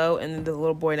and yellow and the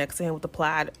little boy next to him with the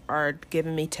plaid are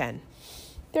giving me 10.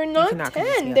 They're not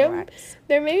 10.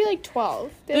 They're maybe like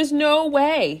 12. There's no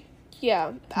way.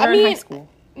 Yeah. They're in high school.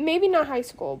 Maybe not high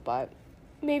school, but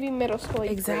maybe middle school.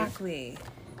 Exactly. Grade.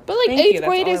 But like 8th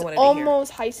grade is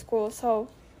almost high school, so.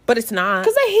 But it's not.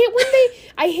 Because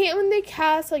I hate when they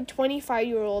cast like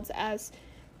 25-year-olds as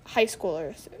high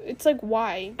schoolers. It's like,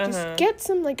 why? Just get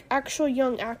some like actual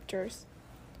young actors.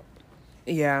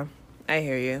 Yeah. I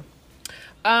hear you.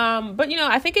 But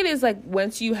I think it is like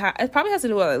once you it probably has to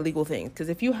do with like legal things, because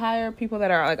if you hire people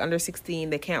that are like under 16,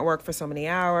 they can't work for so many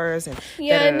hours, and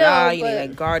you need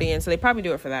like guardians, so they probably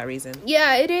do it for that reason.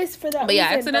 Yeah, it is for that reason. But yeah,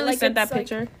 I accidentally sent that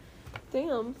picture.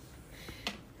 Damn.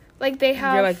 Like they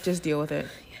have. You're like, just deal with it.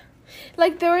 Yeah.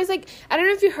 Like there was like, I don't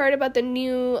know if you heard about the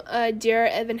new Dear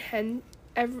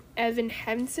Evan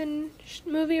Hansen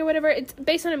movie or whatever. It's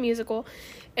based on a musical.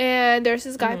 And there's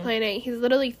this guy playing it. He's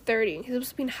literally 30. He's supposed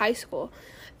to be in high school.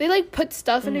 They, like, put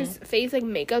stuff in his face, like,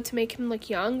 makeup to make him look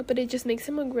young. But it just makes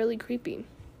him look really creepy.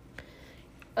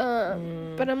 But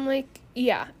I'm like,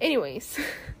 yeah. Anyways.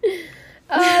 This is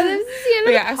the end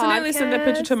of the podcast. I accidentally sent that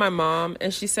picture to my mom.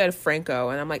 And she said Franco.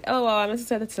 And I'm like, LOL. I must have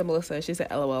said that to Melissa. She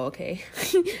said, LOL, okay.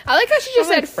 I like how she just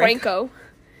said Franco.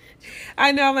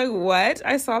 I know, I'm like, what?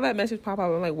 I saw that message pop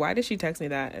up. I'm like, why did she text me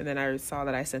that? And then I saw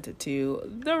that I sent it to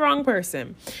the wrong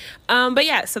person. But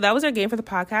yeah, so that was our game for the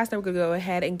podcast. Now we're going to go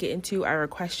ahead and get into our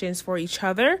questions for each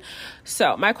other.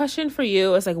 So my question for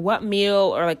you is like, what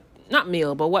meal, or like, not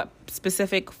meal, but what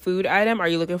specific food item are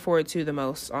you looking forward to the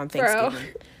most on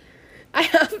Thanksgiving? Bro, I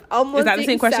have almost Is that the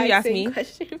same question you asked me?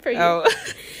 Question for you. Oh.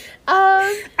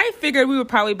 I figured we would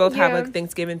probably both have like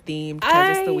Thanksgiving themed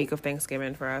because it's the week of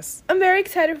Thanksgiving for us. I'm very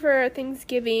excited for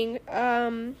Thanksgiving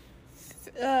food.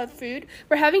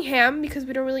 We're having ham because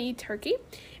we don't really eat turkey.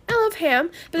 I love ham,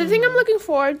 but the thing I'm looking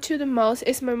forward to the most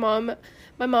is my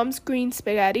mom's green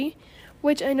spaghetti,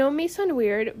 which I know may sound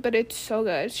weird, but it's so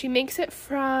good. She makes it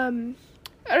from,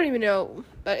 I don't even know,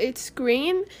 but it's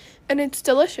green and it's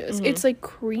delicious. It's like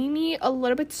creamy, a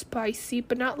little bit spicy,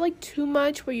 but not like too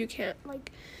much where you can't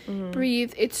like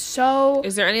breathe. It's so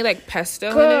Is there any like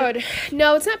pesto good. in it?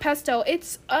 No, it's not pesto.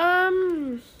 It's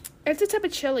a type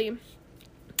of chili.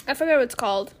 I forget what it's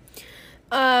called.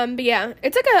 But yeah,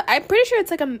 it's like I'm pretty sure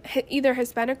it's like either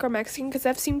Hispanic or Mexican, because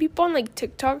I've seen people on like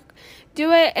TikTok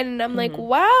do it, and I'm like,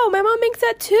 wow, my mom makes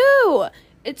that too.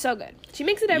 It's so good. She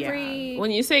makes it every...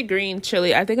 When you say green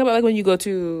chili, I think about like when you go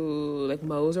to like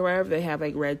Moe's or wherever, they have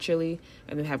like red chili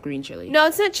and then have green chili. No,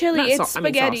 it's not chili. It's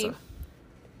spaghetti.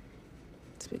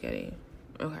 Spaghetti.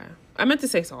 Okay. I meant to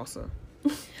say salsa.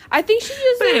 I think she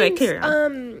uses... But anyway, carry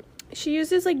on. She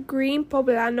uses like green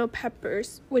poblano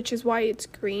peppers, which is why it's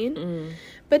green.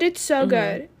 But it's so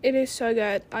good. It is so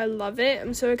good. I love it.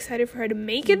 I'm so excited for her to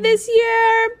make it this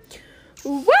year.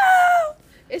 Wow!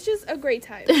 It's just a great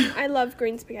time. I love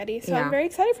green spaghetti, so I'm very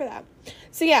excited for that.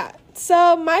 So yeah,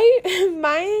 so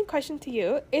my question to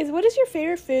you is, what is your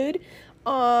favorite food,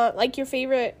 like your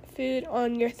favorite food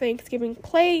on your Thanksgiving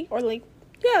plate, or like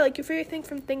your favorite thing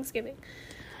from Thanksgiving?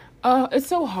 Oh, it's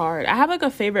so hard. I have like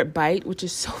a favorite bite, which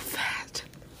is so fat.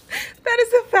 That is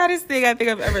the fattest thing I think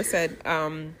I've ever said.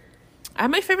 I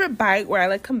have my favorite bite where I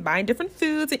like combine different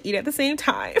foods and eat at the same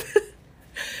time.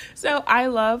 So I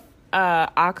love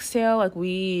oxtail. Like,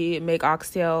 we make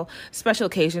oxtail special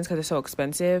occasions because they're so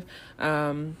expensive.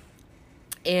 And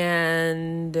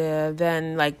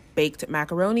then like baked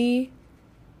macaroni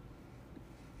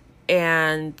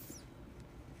and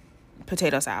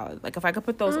potato salad. Like, if I could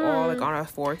put those all like on a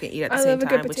fork and eat at the same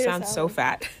time, which sounds so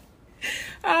fat.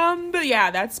 But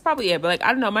yeah, that's probably it. But like,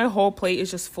 I don't know, my whole plate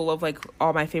is just full of like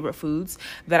all my favorite foods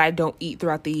that I don't eat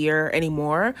throughout the year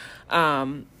anymore.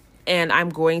 And I'm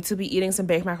going to be eating some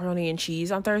baked macaroni and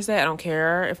cheese on Thursday. I don't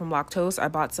care if I'm lactose. I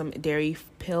bought some dairy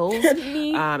pills,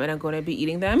 and I'm going to be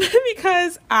eating them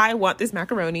because I want this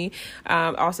macaroni.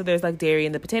 Also, there's like dairy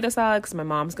in the potato salad because my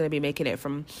mom's going to be making it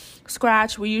from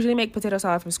scratch. We usually make potato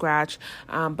salad from scratch,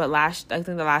 but I think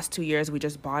the last 2 years we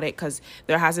just bought it because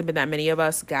there hasn't been that many of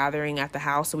us gathering at the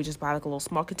house, so we just bought like a little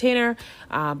small container.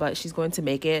 But she's going to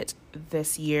make it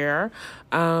this year.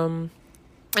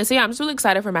 And so, yeah, I'm just really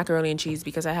excited for macaroni and cheese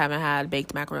because I haven't had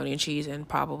baked macaroni and cheese in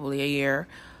probably a year.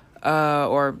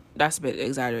 Or that's a bit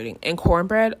exaggerating. And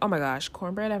cornbread, oh my gosh,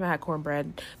 cornbread. I haven't had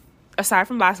cornbread aside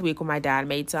from last week when my dad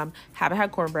made some. Haven't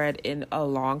had cornbread in a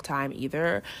long time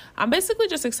either. I'm basically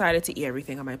just excited to eat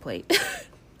everything on my plate,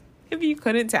 if you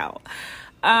couldn't tell.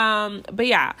 But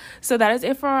yeah, so that is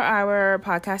it for our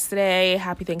podcast today.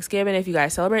 Happy Thanksgiving if you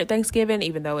guys celebrate Thanksgiving,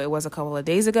 even though it was a couple of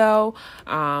days ago.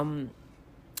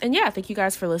 And yeah, thank you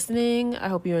guys for listening. I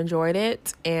hope you enjoyed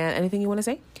it. And anything you want to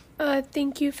say?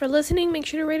 Thank you for listening. Make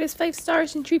sure to rate us 5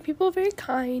 stars and treat people very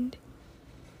kind.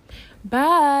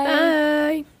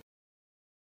 Bye.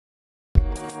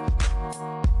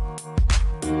 Bye.